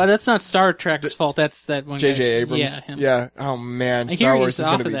 Although that's not Star Trek's fault. That's that one. J.J. guy's- Abrams. Yeah, him. Yeah. Oh man, I Star hear Wars he's is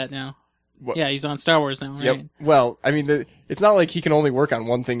off going to of be. that now. What? Yeah, he's on Star Wars now. Right? Yep. Well, I mean, it's not like he can only work on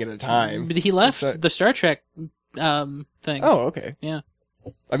one thing at a time. But he left What's that? the Star Trek thing. Oh, okay. Yeah.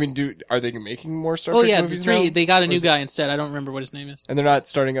 I mean, are they making more Star Oh Trek yeah, the movies three. now? They got a Or new the- guy instead. I don't remember what his name is. And they're not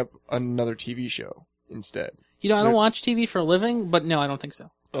starting up another TV show instead, I don't watch TV for a living, but no, I don't think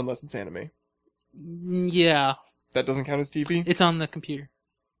so. unless it's anime. Yeah, That doesn't count as TV? it's on the computer.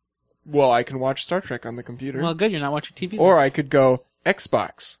 Well, I can watch Star Trek on the computer. Well, good. You're not watching TV. Or I could go,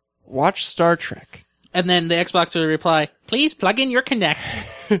 Xbox, watch Star Trek. and then the Xbox will reply, "Please plug in your Kinect."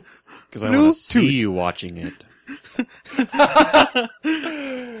 Because I want to see you watching it.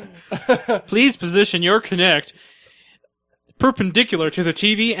 Please position your Kinect perpendicular to the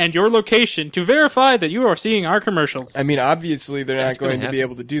TV and your location to verify that you are seeing our commercials. I mean, obviously, they're That's not going gonna to be happen.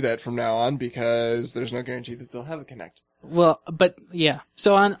 able to do that from now on because there's no guarantee that they'll have a Kinect. Well, but yeah.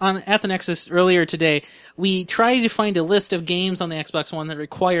 So on at the Nexus earlier today, we tried to find a list of games on the Xbox One that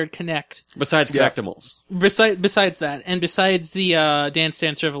required Kinect. Besides Yeah. Connectimals. Besides that, and besides the Dance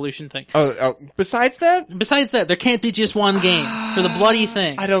Dance Revolution thing. Oh, besides that? Besides that, there can't be just one game for the bloody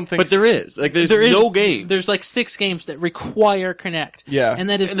thing. I don't think But there is. Like, there's There is no game. There's like 6 games that require Kinect. Yeah. And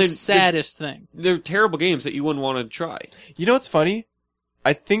that is And the there's- saddest thing. They're terrible games that you wouldn't want to try. You know what's funny?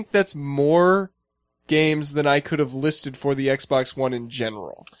 I think that's more games than I could have listed for the Xbox One in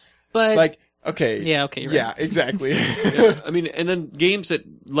general. But Like, okay. yeah, okay, right. Yeah, exactly. Yeah, I mean, and then games that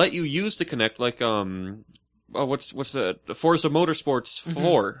let you use the Kinect, like what's the Forza Motorsports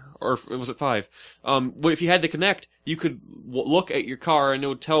 4 or was it 5? If you had the Kinect, you could look at your car and it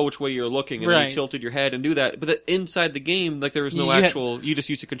would tell which way you're looking, and then Right. you tilted your head and do that. But inside the game, like there was no you just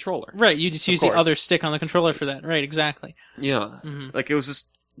used a controller. Right, you just use the course. other stick on the controller for that. Right, exactly. Yeah, like it was just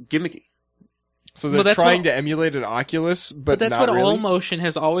gimmicky. So they're Well, that's trying what- to emulate an Oculus, But but that's not what really. all motion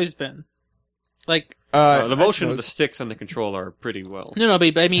has always been. Like, The I motion of suppose. the sticks on the controller are pretty well. no,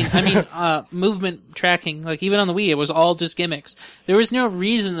 but I mean, movement tracking, like even on the Wii, it was all just gimmicks. There was no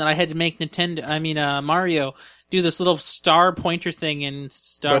reason that I had to make Mario do this little star pointer thing in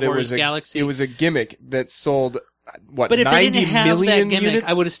Star But Wars Galaxy. It was a gimmick that sold what but if they 90 didn't have million that gimmick,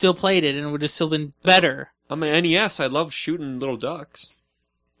 units. I would have still played it and it would have still been better. On my NES, I loved shooting little ducks.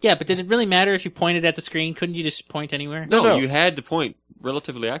 Yeah, but did it really matter if you pointed at the screen? Couldn't you just point anywhere? No. You had to point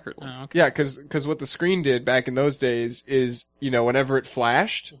relatively accurately. Oh, okay. Yeah, because what the screen did back in those days is, whenever it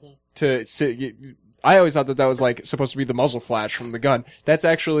flashed, I always thought that was like supposed to be the muzzle flash from the gun. That's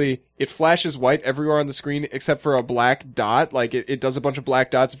actually, it flashes white everywhere on the screen except for a black dot. Like it does a bunch of black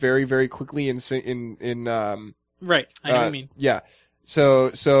dots very, very quickly in Right, I know what you mean. Yeah.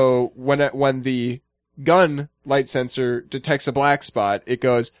 So when the gun light sensor detects a black spot, it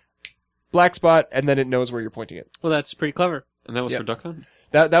goes black spot, and then it knows where you're pointing it. Well, that's pretty clever. And that was Yeah. for Duck Hunt?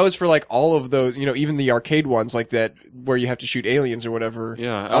 That was for like all of those, even the arcade ones like that where you have to shoot aliens or whatever.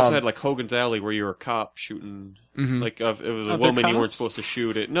 Yeah, I also had like Hogan's Alley where you were a cop shooting, like it was a Oh, they're woman you weren't cops? supposed to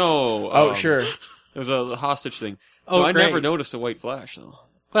shoot it. No. Oh, sure. It was a hostage thing. Oh, No, I great. never noticed a white flash though.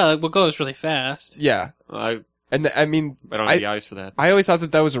 Well, it goes really fast. Yeah. I And I mean, don't have the eyes for that. I always thought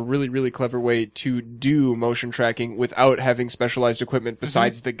that was a really, really clever way to do motion tracking without having specialized equipment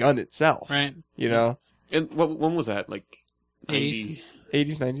besides the gun itself. Right. And when was that? Like 80s.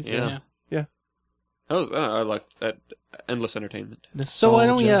 80s, 90s. Yeah. That was, I like that endless entertainment. So why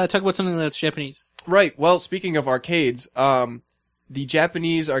don't we Nostalgia. talk about something that's Japanese? Right. Well, speaking of arcades, the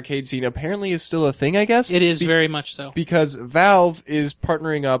Japanese arcade scene apparently is still a thing, I guess. It is very much so. Because Valve is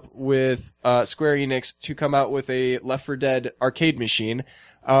partnering up with Square Enix to come out with a Left 4 Dead arcade machine.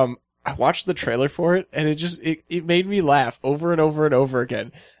 I watched the trailer for it, and it made me laugh over and over and over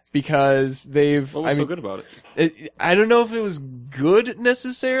again. Because they've... What was so good about it? I don't know if it was good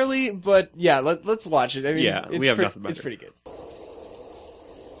necessarily, but yeah, let's watch it. I mean, Yeah, it's we have nothing better. It's pretty good.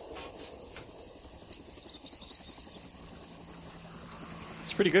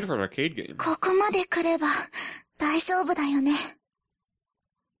 It's pretty good for an arcade game. ここまで来れば大丈夫だよね。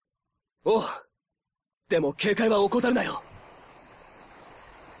おう。でも警戒は怠るなよ。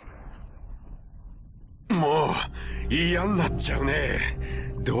もう嫌になっちゃうね。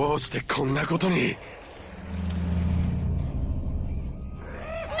どうしてこんなことに。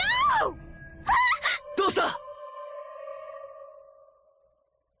どうした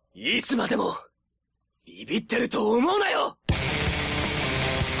いつまでもビビってると思うなよ。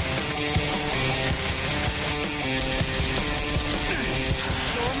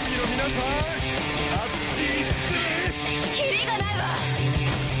キリがないわ。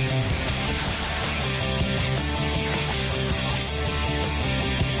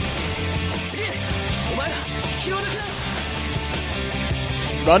次お前ら気を抜くな。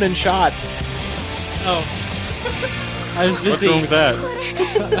 Run and shot. Oh. I was What's busy. wrong with that?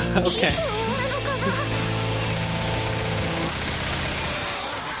 Okay.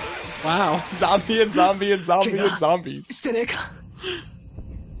 Wow. Zombie and zombie and zombie and zombies. してねえか。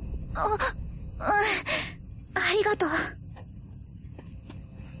ありがとう。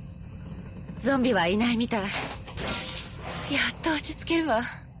ゾンビはいないみたい。やっと落ち着けるわ。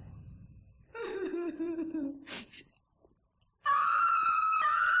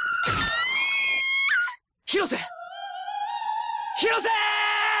広瀬広瀬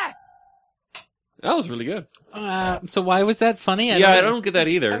That was really good. So why was that funny? Yeah, I don't get that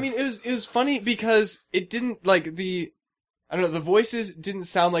either. I mean, it was funny because it didn't like the voices didn't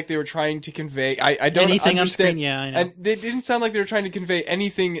sound like they were trying to convey. I don't Anything on understand. screen, yeah, I know. And they didn't sound like they were trying to convey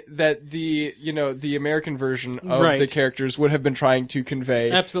anything that the American version of Right. the characters would have been trying to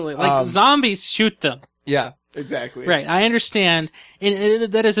convey. Absolutely. Like, zombies shoot them. Yeah, exactly. Right, I understand.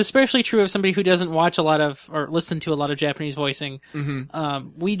 And that is especially true of somebody who doesn't watch a lot of, or listen to a lot of Japanese voicing.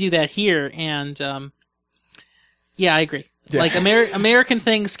 Mm-hmm. We do that here, and, yeah, I agree. Yeah. Like, American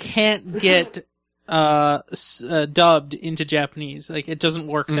things can't get, dubbed into Japanese. Like, it doesn't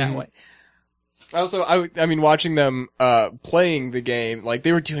work that way. Also, I mean, watching them playing the game, like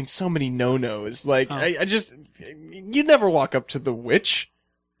they were doing so many no-nos. Like, I just, you never walk up to the witch.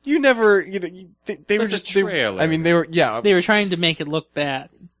 You never, they were It's a just. trailer. I mean, they were, yeah, They were trying to make it look bad.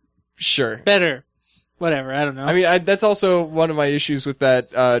 sure. Better. Whatever, I don't know. I mean, that's also one of my issues with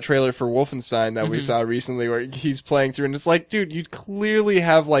that trailer for Wolfenstein that we Mm-hmm. saw recently, where he's playing through, and it's like, dude, you clearly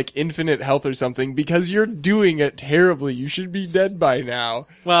have like infinite health or something because you're doing it terribly. You should be dead by now.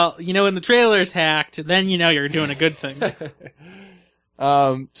 Well, when the trailer's hacked, then you're doing a good thing.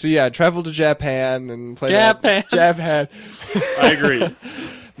 So yeah, travel to Japan and play Japan. Japan. I agree.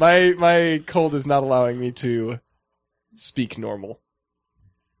 My cold is not allowing me to speak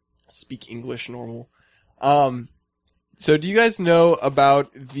English normal. So do you guys know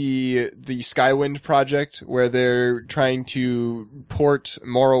about the Skywind project where they're trying to port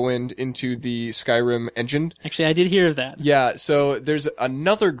Morrowind into the Skyrim engine? Actually, I did hear of that. Yeah, so there's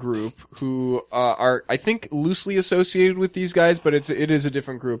another group who are, I think, loosely associated with these guys, but it is a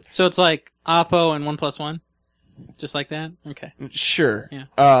different group. So it's like Oppo and 1+1? Just like that? Okay. Sure.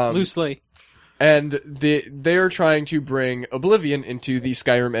 Yeah. Loosely. And they're trying to bring Oblivion into the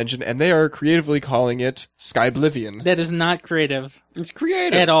Skyrim engine, and they are creatively calling it Skyblivion. That is not creative It's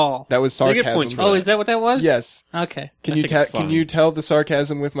creative. at all. That was They get sarcasm. points for Oh, is that what that was? Yes. Okay. Can I you think it's can fine. you tell the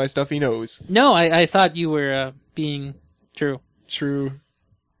sarcasm with my stuffy nose? No, I thought you were being true. True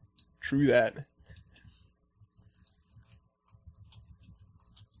that.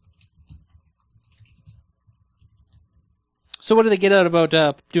 So what do they get out about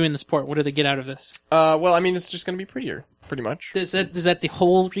doing this port? What do they get out of this? Well, I mean, it's just going to be prettier, pretty much. Is that the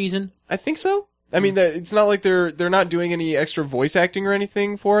whole reason? I think so. I mean, it's not like they're not doing any extra voice acting or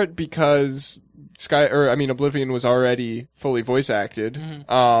anything for it because Oblivion was already fully voice acted.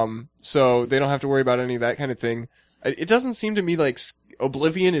 So they don't have to worry about any of that kind of thing. It doesn't seem to me like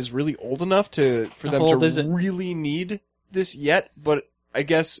Oblivion is really old enough for How them old is to it? really need this yet, but I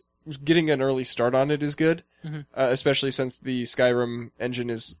guess getting an early start on it is good, especially since the Skyrim engine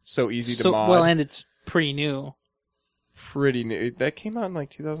is so easy to mod. Well, and it's pretty new. Pretty new. That came out in like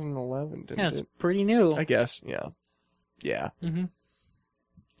 2011, didn't Yeah, it's it? pretty new. I guess, yeah. Yeah. Mhm.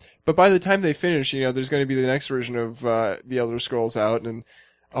 But by the time they finish, there's going to be the next version of the Elder Scrolls out, and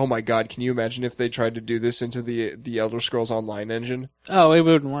oh my god, can you imagine if they tried to do this into the Elder Scrolls Online engine? Oh, it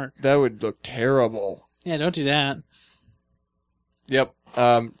wouldn't work. That would look terrible. Yeah, don't do that. Yep. Is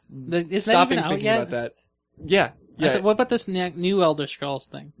that Stopping even out thinking yet? about that. Yeah. Yeah. What about this new Elder Scrolls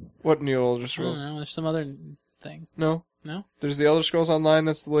thing? What new Elder I don't Scrolls? know. There's some other thing. No. No? There's the Elder Scrolls Online.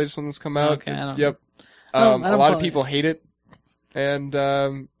 That's the latest one that's come out. Okay, I don't- Yep. I don't A lot of play- people hate it, and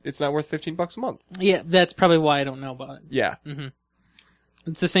it's not worth $15 a month. Yeah, that's probably why I don't know about it. Yeah.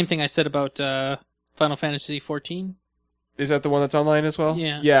 It's the same thing I said about Final Fantasy 14. Is that the one that's online as well?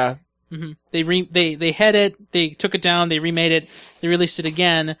 Yeah. Yeah. They had it, they took it down, they remade it, they released it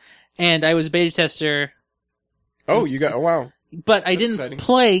again, and I was a beta tester, Oh, wow. but I didn't exciting.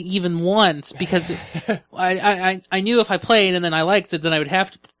 play even once because I knew if I played and then I liked it, then I would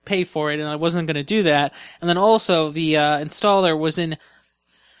have to pay for it, and I wasn't going to do that. And then also the installer was in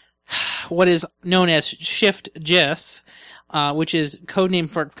what is known as Shift.js, which is codename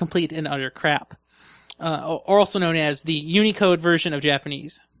for complete and utter crap, or also known as the Unicode version of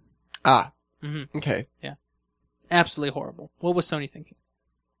Japanese. Ah. Mm-hmm. Okay. Absolutely horrible. What was Sony thinking?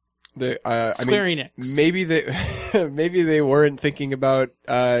 Square Enix. Maybe they weren't thinking about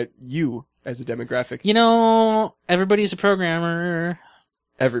you as a demographic. Everybody's a programmer.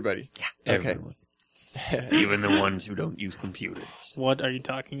 Everybody. Yeah. Okay. Everyone. Even the ones who don't use computers. What are you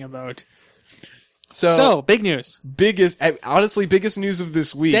talking about? So big news. honestly, biggest news of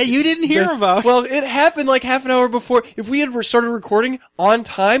this week That you didn't hear about. Well, it happened like half an hour before. If we had started recording on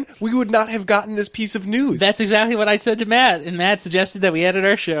time, we would not have gotten this piece of news. That's exactly what I said to Matt, and Matt suggested that we edit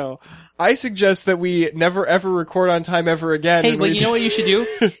our show. I suggest that we never ever record on time ever again. Hey, and well, we you know what you should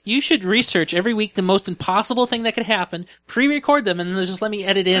do? You should research every week the most impossible thing that could happen, pre-record them, and then just let me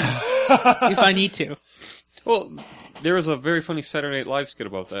edit in if I need to. Well, there was a very funny Saturday Night Live skit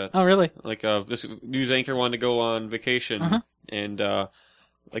about that. Oh, really? Like, this news anchor wanted to go on vacation, and,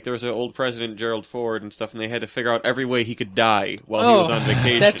 there was an old president, Gerald Ford, and stuff, and they had to figure out every way he could die while he was on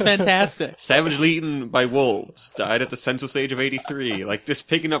vacation. That's fantastic. Savagely eaten by wolves, died at the census age of 83. Like, just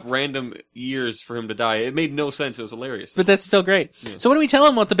picking up random years for him to die. It made no sense. It was hilarious. But that's still great. So what do we tell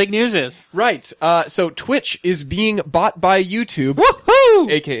them what the big news is? Right. So Twitch is being bought by YouTube,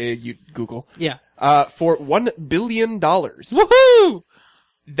 Woohoo! aka Google, Yeah. for $1 billion. Woohoo!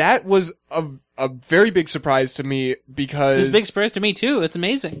 That was a very big surprise to me because It was a big surprise to me, too. That's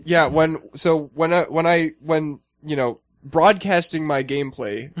amazing. yeah, when broadcasting my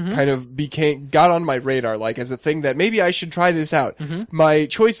gameplay kind of got on my radar, like as a thing that maybe I should try this out. My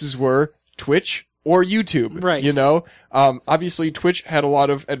choices were Twitch or YouTube. Right. You know? Obviously Twitch had a lot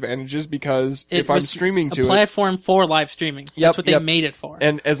of advantages because if I'm streaming to a platform for live streaming. That's what they made it for.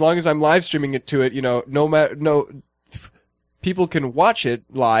 And as long as I'm live streaming it to it, you know, people can watch it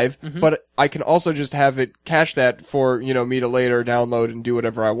live, but I can also just have it cache that for, you know, me to later download and do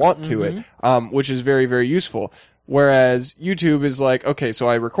whatever I want to it, which is very, very useful. Whereas YouTube is like, okay, so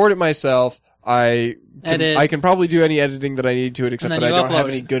I record it myself, I can probably do any editing that I need to it, except that I don't have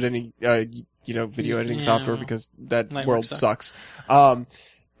any good video editing software because that world sucks. And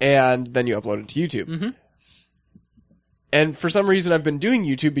then you upload it to YouTube. And for some reason, I've been doing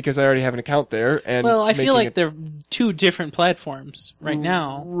YouTube because I already have an account there. And well, I feel like they're two different platforms right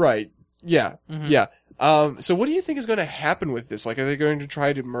now. Right. Yeah. Yeah. So what do you think is going to happen with this? Like, are they going to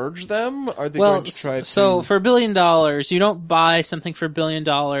try to merge them? Are they going to try to... So for $1 billion, you don't buy something for $1 billion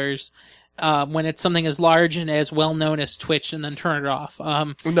when it's something as large and as well known as Twitch and then turn it off.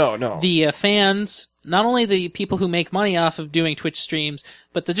 No. The fans, not only the people who make money off of doing Twitch streams,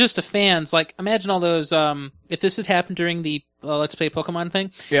 but the fans, like, imagine all those, if this had happened during the Let's Play Pokemon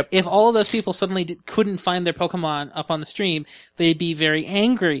thing, if all of those people suddenly couldn't find their Pokemon up on the stream, they'd be very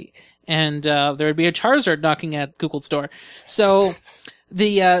angry. And there would be a Charizard knocking at Google's door. So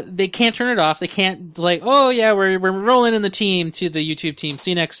they can't turn it off. They can't, like, oh yeah, we're rolling in the team to the YouTube team.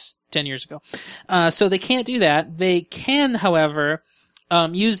 See you next 10 years ago. So they can't do that. They can, however,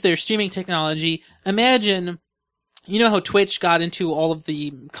 use their streaming technology. Imagine, you know how Twitch got into all of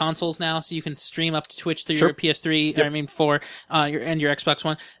the consoles now, so you can stream up to Twitch through your PS3, your Xbox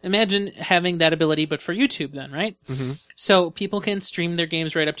One. Imagine having that ability, but for YouTube then, right? So people can stream their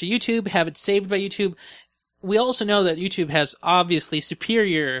games right up to YouTube, have it saved by YouTube. We also know that YouTube has obviously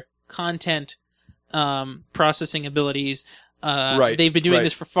superior content processing abilities. They've been doing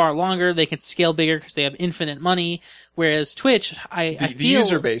this for far longer. They can scale bigger because they have infinite money. Whereas Twitch, I feel the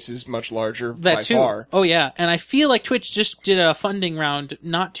user base is much larger by far. Oh yeah, and I feel like Twitch just did a funding round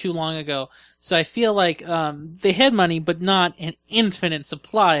not too long ago. So I feel like they had money, but not an infinite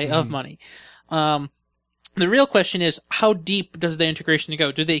supply of money. The real question is, how deep does the integration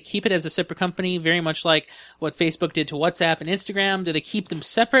go? Do they keep it as a separate company, very much like what Facebook did to WhatsApp and Instagram? Do they keep them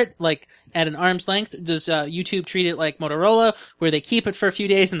separate, like at an arm's length? Does YouTube treat it like Motorola, where they keep it for a few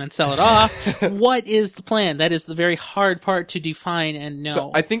days and then sell it off? What is the plan? That is the very hard part to define and know.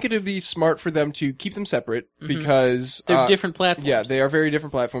 So I think it would be smart for them to keep them separate because... they're different platforms. Yeah, they are very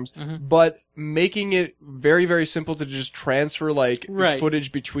different platforms. But making it very, very simple to just transfer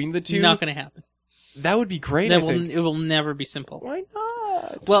footage between the two... Not going to happen. That would be great, It will never be simple. Why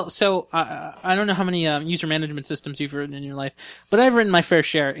not? Well, so, I don't know how many user management systems you've written in your life, but I've written my fair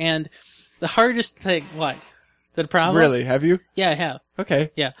share, and the hardest thing... What? Is that a problem? Really? Have you? Yeah, I have.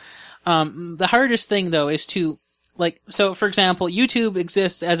 Okay. Yeah. The hardest thing, though, is to... so, for example, YouTube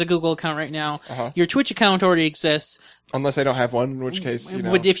exists as a Google account right now. Your Twitch account already exists. Unless I don't have one, in which case, you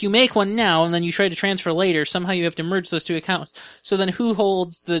know. But if you make one now and then you try to transfer later, somehow you have to merge those two accounts. So then who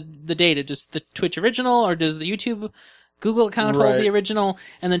holds the data? Does the Twitch original or does the YouTube Google account hold the original?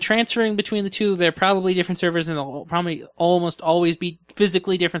 And then transferring between the two, they're probably different servers and they'll probably almost always be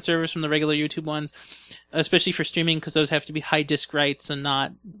physically different servers from the regular YouTube ones, especially for streaming because those have to be high disk writes and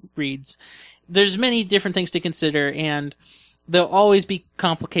not reads. There's many different things to consider, and there'll always be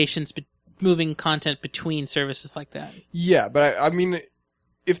complications moving content between services like that. Yeah, but I mean,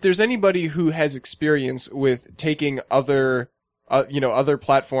 if there's anybody who has experience with taking other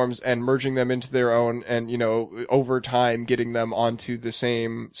platforms and merging them into their own, and over time getting them onto the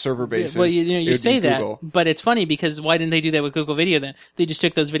same server bases. Well, you say that, but it's funny because why didn't they do that with Google Video then? They just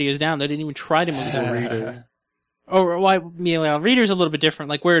took those videos down. They didn't even try to move them. Reader. Or why? Reader's a little bit different.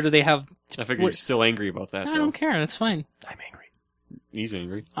 Like, where do they have? I figure you're still angry about that. I don't care. That's fine. I'm angry. He's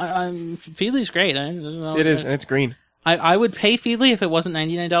angry. Feedly's great. I don't know. It is, and it's green. I would pay Feedly if it wasn't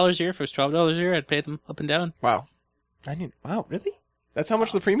 $99 a year. If it was $12 a year, I'd pay them up and down. Wow. Wow, really? That's how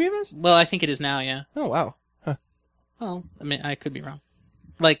much the premium is? Well, I think it is now, yeah. Oh, wow. Huh. Well, I mean, I could be wrong.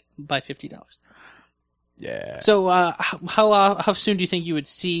 Like, by $50. Yeah. So, how soon do you think you would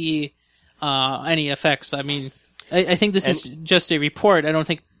see any effects? I mean, I think this is just a report. I don't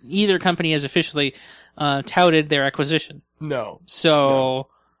think either company has officially touted their acquisition. No. So,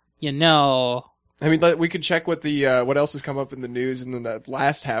 I mean, we could check what what else has come up in the news in the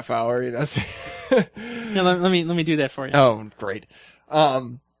last half hour, Yeah, let me do that for you. Oh, great.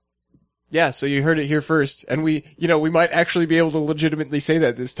 Yeah, so you heard it here first, and we might actually be able to legitimately say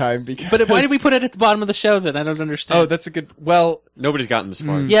that this time because. But why did we put it at the bottom of the show then? I don't understand. Oh, that's a good. Well, nobody's gotten this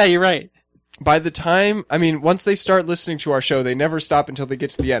far. Yeah, you're right. by the time, once they start listening to our show, they never stop until they get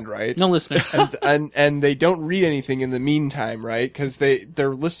to the end, right? No listener. And they don't read anything in the meantime, right? Because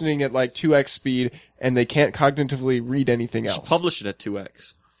they're listening at like 2x speed and they can't cognitively read anything else. Publish it at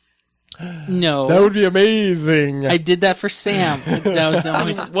 2x. No. That would be amazing. I did that for Sam. That was the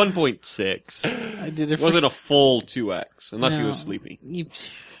only time 1.6. I did it It for wasn't a full 2x, unless he No. was sleepy.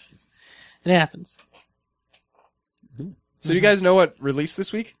 It happens. So do you guys know what released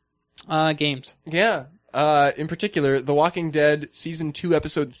this week? Games. Yeah. In particular, The Walking Dead Season 2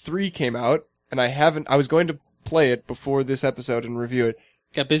 Episode 3 came out, and I was going to play it before this episode and review it,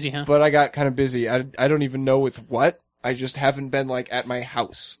 Got busy, huh? but I got kind of busy. I don't even know with what. I just haven't been, like, at my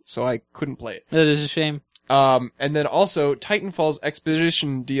house, so I couldn't play it. That is a shame. And then also, Titanfall's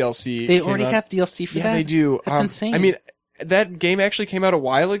Expedition DLC They came already out. have DLC for that? Yeah, they do. That's insane. That game actually came out a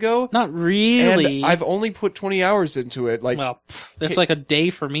while ago. Not really. And I've only put 20 hours into it. Like, well, that's like a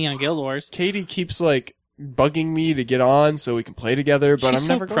day for me on Guild Wars. Katie keeps, like, bugging me to get on so we can play together, but She's I'm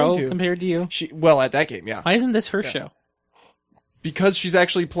so never pro going to. compared to you. At that game, yeah. Why isn't this her show? Because she's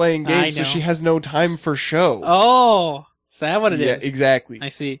actually playing games, so know. she has no time for show. Oh, is that what it is? Yeah, exactly. I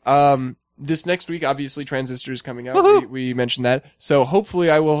see. This next week, obviously, Transistor is coming out. Woohoo! We mentioned that. So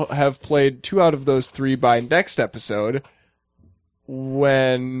hopefully I will have played 2 out of those 3 by next episode,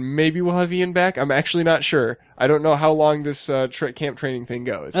 when maybe we'll have Ian back. I'm actually not sure. I don't know how long this camp training thing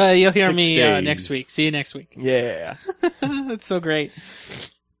goes. You'll hear 6 me days. next week. See you next week. Yeah. That's so great.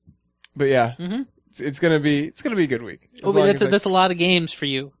 But yeah, Mhm. it's gonna be a good week. As Oh, long but as that's a lot of games for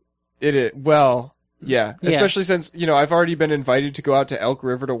you. It is. Well, yeah. Yeah. Especially since, I've already been invited to go out to Elk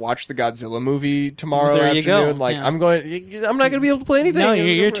River to watch the Godzilla movie tomorrow There you go. afternoon. Like, Yeah. I'm not going to be able to play anything. No,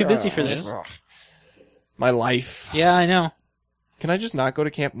 you're too busy for this. Ugh. My life. Yeah, I know. Can I just not go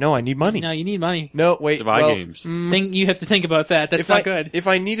to camp? No, I need money. No, you need money. No, wait. To buy well, games. You have to think about that. That's not good. If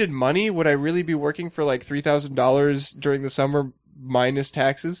I needed money, would I really be working for like $3,000 during the summer minus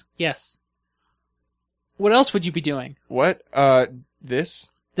taxes? Yes. What else would you be doing? What? This?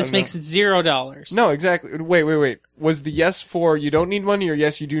 This makes it $0. No, exactly. Wait. Was the yes for you don't need money or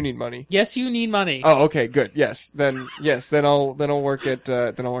yes you do need money? Yes, you need money. Oh, okay, good. Yes. Then I'll work at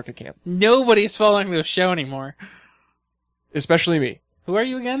camp. Nobody is following the show anymore. Especially me. Who are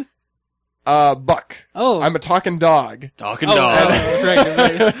you again? Buck. Oh, I'm a talking dog. Talking oh, dog.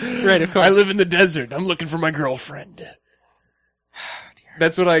 right, of course. I live in the desert. I'm looking for my girlfriend.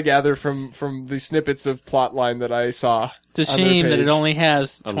 That's what I gather from the snippets of plot line that I saw. It's a on their shame that page. it only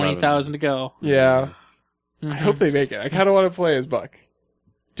has 11. 20,000 to go. Yeah. Mhm. I hope they make it. I kind of want to play as Buck.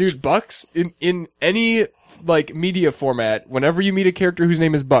 Dude, Bucks in any like media format, whenever you meet a character whose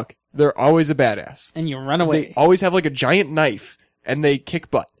name is Buck, they're always a badass. And you run away. They always have like a giant knife and they kick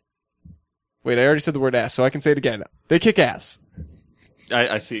butt. Wait, I already said the word ass, so I can say it again. They kick ass.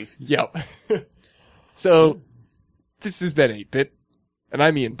 I see. Yep. So, this has been 8-Bit, and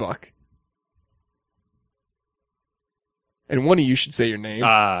I'm Ian Buck. And one of you should say your name.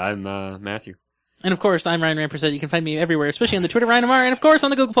 I'm Matthew. And of course, I'm Ryan Rampersad. You can find me everywhere, especially on the Twitter Ryan Amar, and of course on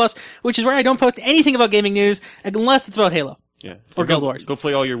the Google Plus, which is where I don't post anything about gaming news unless it's about Halo Yeah. or And Guild go, Wars. Go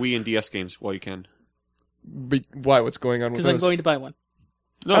play all your Wii and DS games while you can. Why? What's going on with Because those? I'm going to buy one.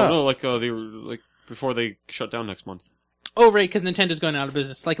 No, like they were like before they shut down next month. Oh, right, because Nintendo's going out of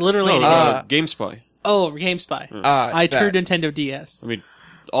business. Like literally. No, anything. GameSpy. Oh, GameSpy. I turned Nintendo DS. I mean,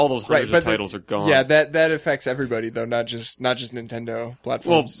 all those hundreds of titles are gone. Yeah, that affects everybody though, not just Nintendo Well,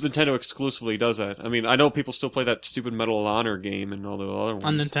 platforms. Nintendo exclusively does that. I mean, I know people still play that stupid Medal of Honor game and all the other ones.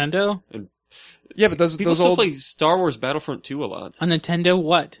 On Nintendo? yeah, but those People still old play Star Wars Battlefront 2 a lot. On Nintendo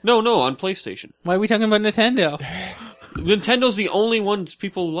what? No, on PlayStation. Why are we talking about Nintendo? Nintendo's the only ones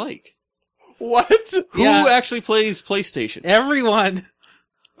people like. what? Who Yeah. actually plays PlayStation? Everyone.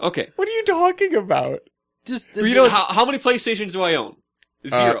 Okay. What are you talking about? Just You know, How many PlayStations do I own?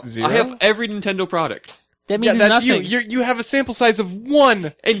 Zero. Zero? I have every Nintendo product. that Yeah, means that's nothing. you have a sample size of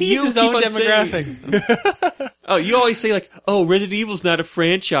 1. And He's you his keep own on demographic. saying, oh, you always say like, oh, Resident Evil's not a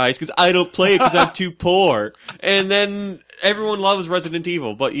franchise because I don't play it because I'm too poor. And then everyone loves Resident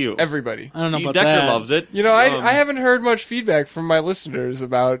Evil, but you. Everybody. I don't know about Decker that. loves it. You know, I haven't heard much feedback from my listeners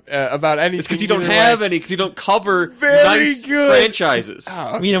about anything. It's because you don't either have way. any, because you don't cover Very nice good. franchises.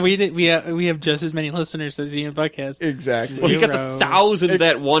 Oh, You know, we have just as many listeners as Ian Buck has. exactly. Well, you got the 0. 1,000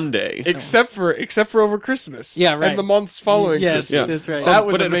 that one day. Except for over Christmas. Yeah, right. And the months following Yes, Christmas. that's right. That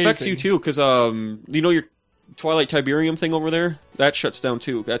was but it affects amazing. you too, because you know your Twilight Tiberium thing over there? That shuts down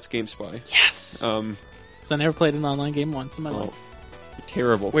too. That's GameSpy. Yes. Um, Because I never played an online game once in my life.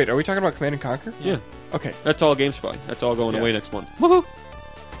 terrible. Wait, are we talking about Command and Conquer? Yeah, Okay. that's all GameSpy. That's all going Yeah. away next month. Woohoo!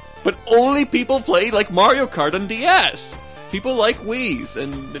 But only people play like Mario Kart on DS. People like Wii's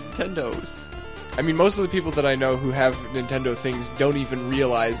and Nintendos. I mean, most of the people that I know who have Nintendo things don't even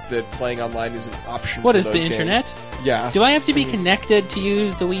realize that playing online is an option. What for is the those games. internet? Yeah. Do I have to be connected to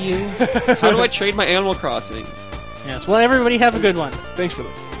use the Wii U? How do I trade my Animal Crossings? Yes. Well, everybody have a good one. Thanks for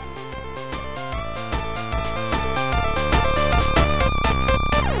this.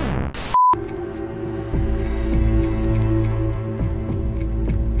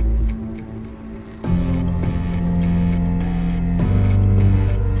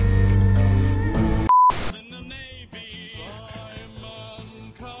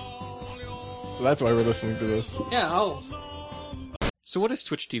 So that's why we're listening to this. Yeah. So what is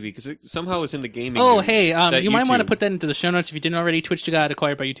Twitch TV? Because it somehow is in the gaming. Oh, news. hey, That you might want to YouTube- put that into the show notes if you didn't already. Twitch got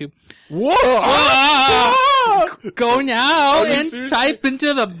acquired by YouTube. Whoa! Go now Are you and serious? type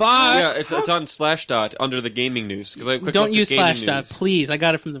into the box. Yeah, it's on Slashdot under the gaming news. Because I quick Don't looked at use gaming Slashdot, news. please. I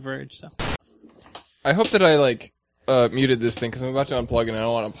got it from The Verge. So. I hope that I muted this thing because I'm about to unplug and I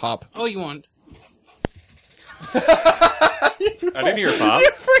don't want to pop. Oh, you won't. I didn't hear a pop.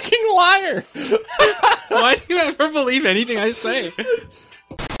 You freaking liar! Why do you ever believe anything I say?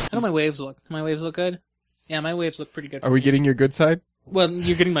 How do my waves look? Do my waves look good? Yeah, my waves look pretty good. Are we getting your good side? Well,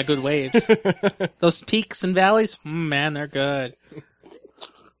 you're getting my good waves. Those peaks and valleys, man, they're good.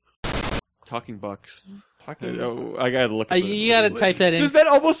 Talking Bucks. Oh, I gotta look. At the, You gotta type that in. Does that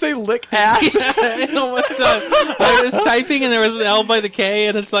almost say lick ass? Yeah, it almost does. I was typing and there was an L by the K,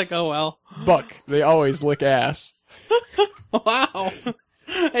 and it's like, oh well. Buck. They always lick ass. Wow.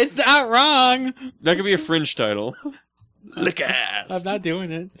 It's not wrong. That could be a fringe title. Lick ass. I'm not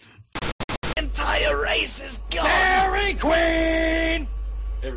doing it. Entire race is gone! Dairy Queen!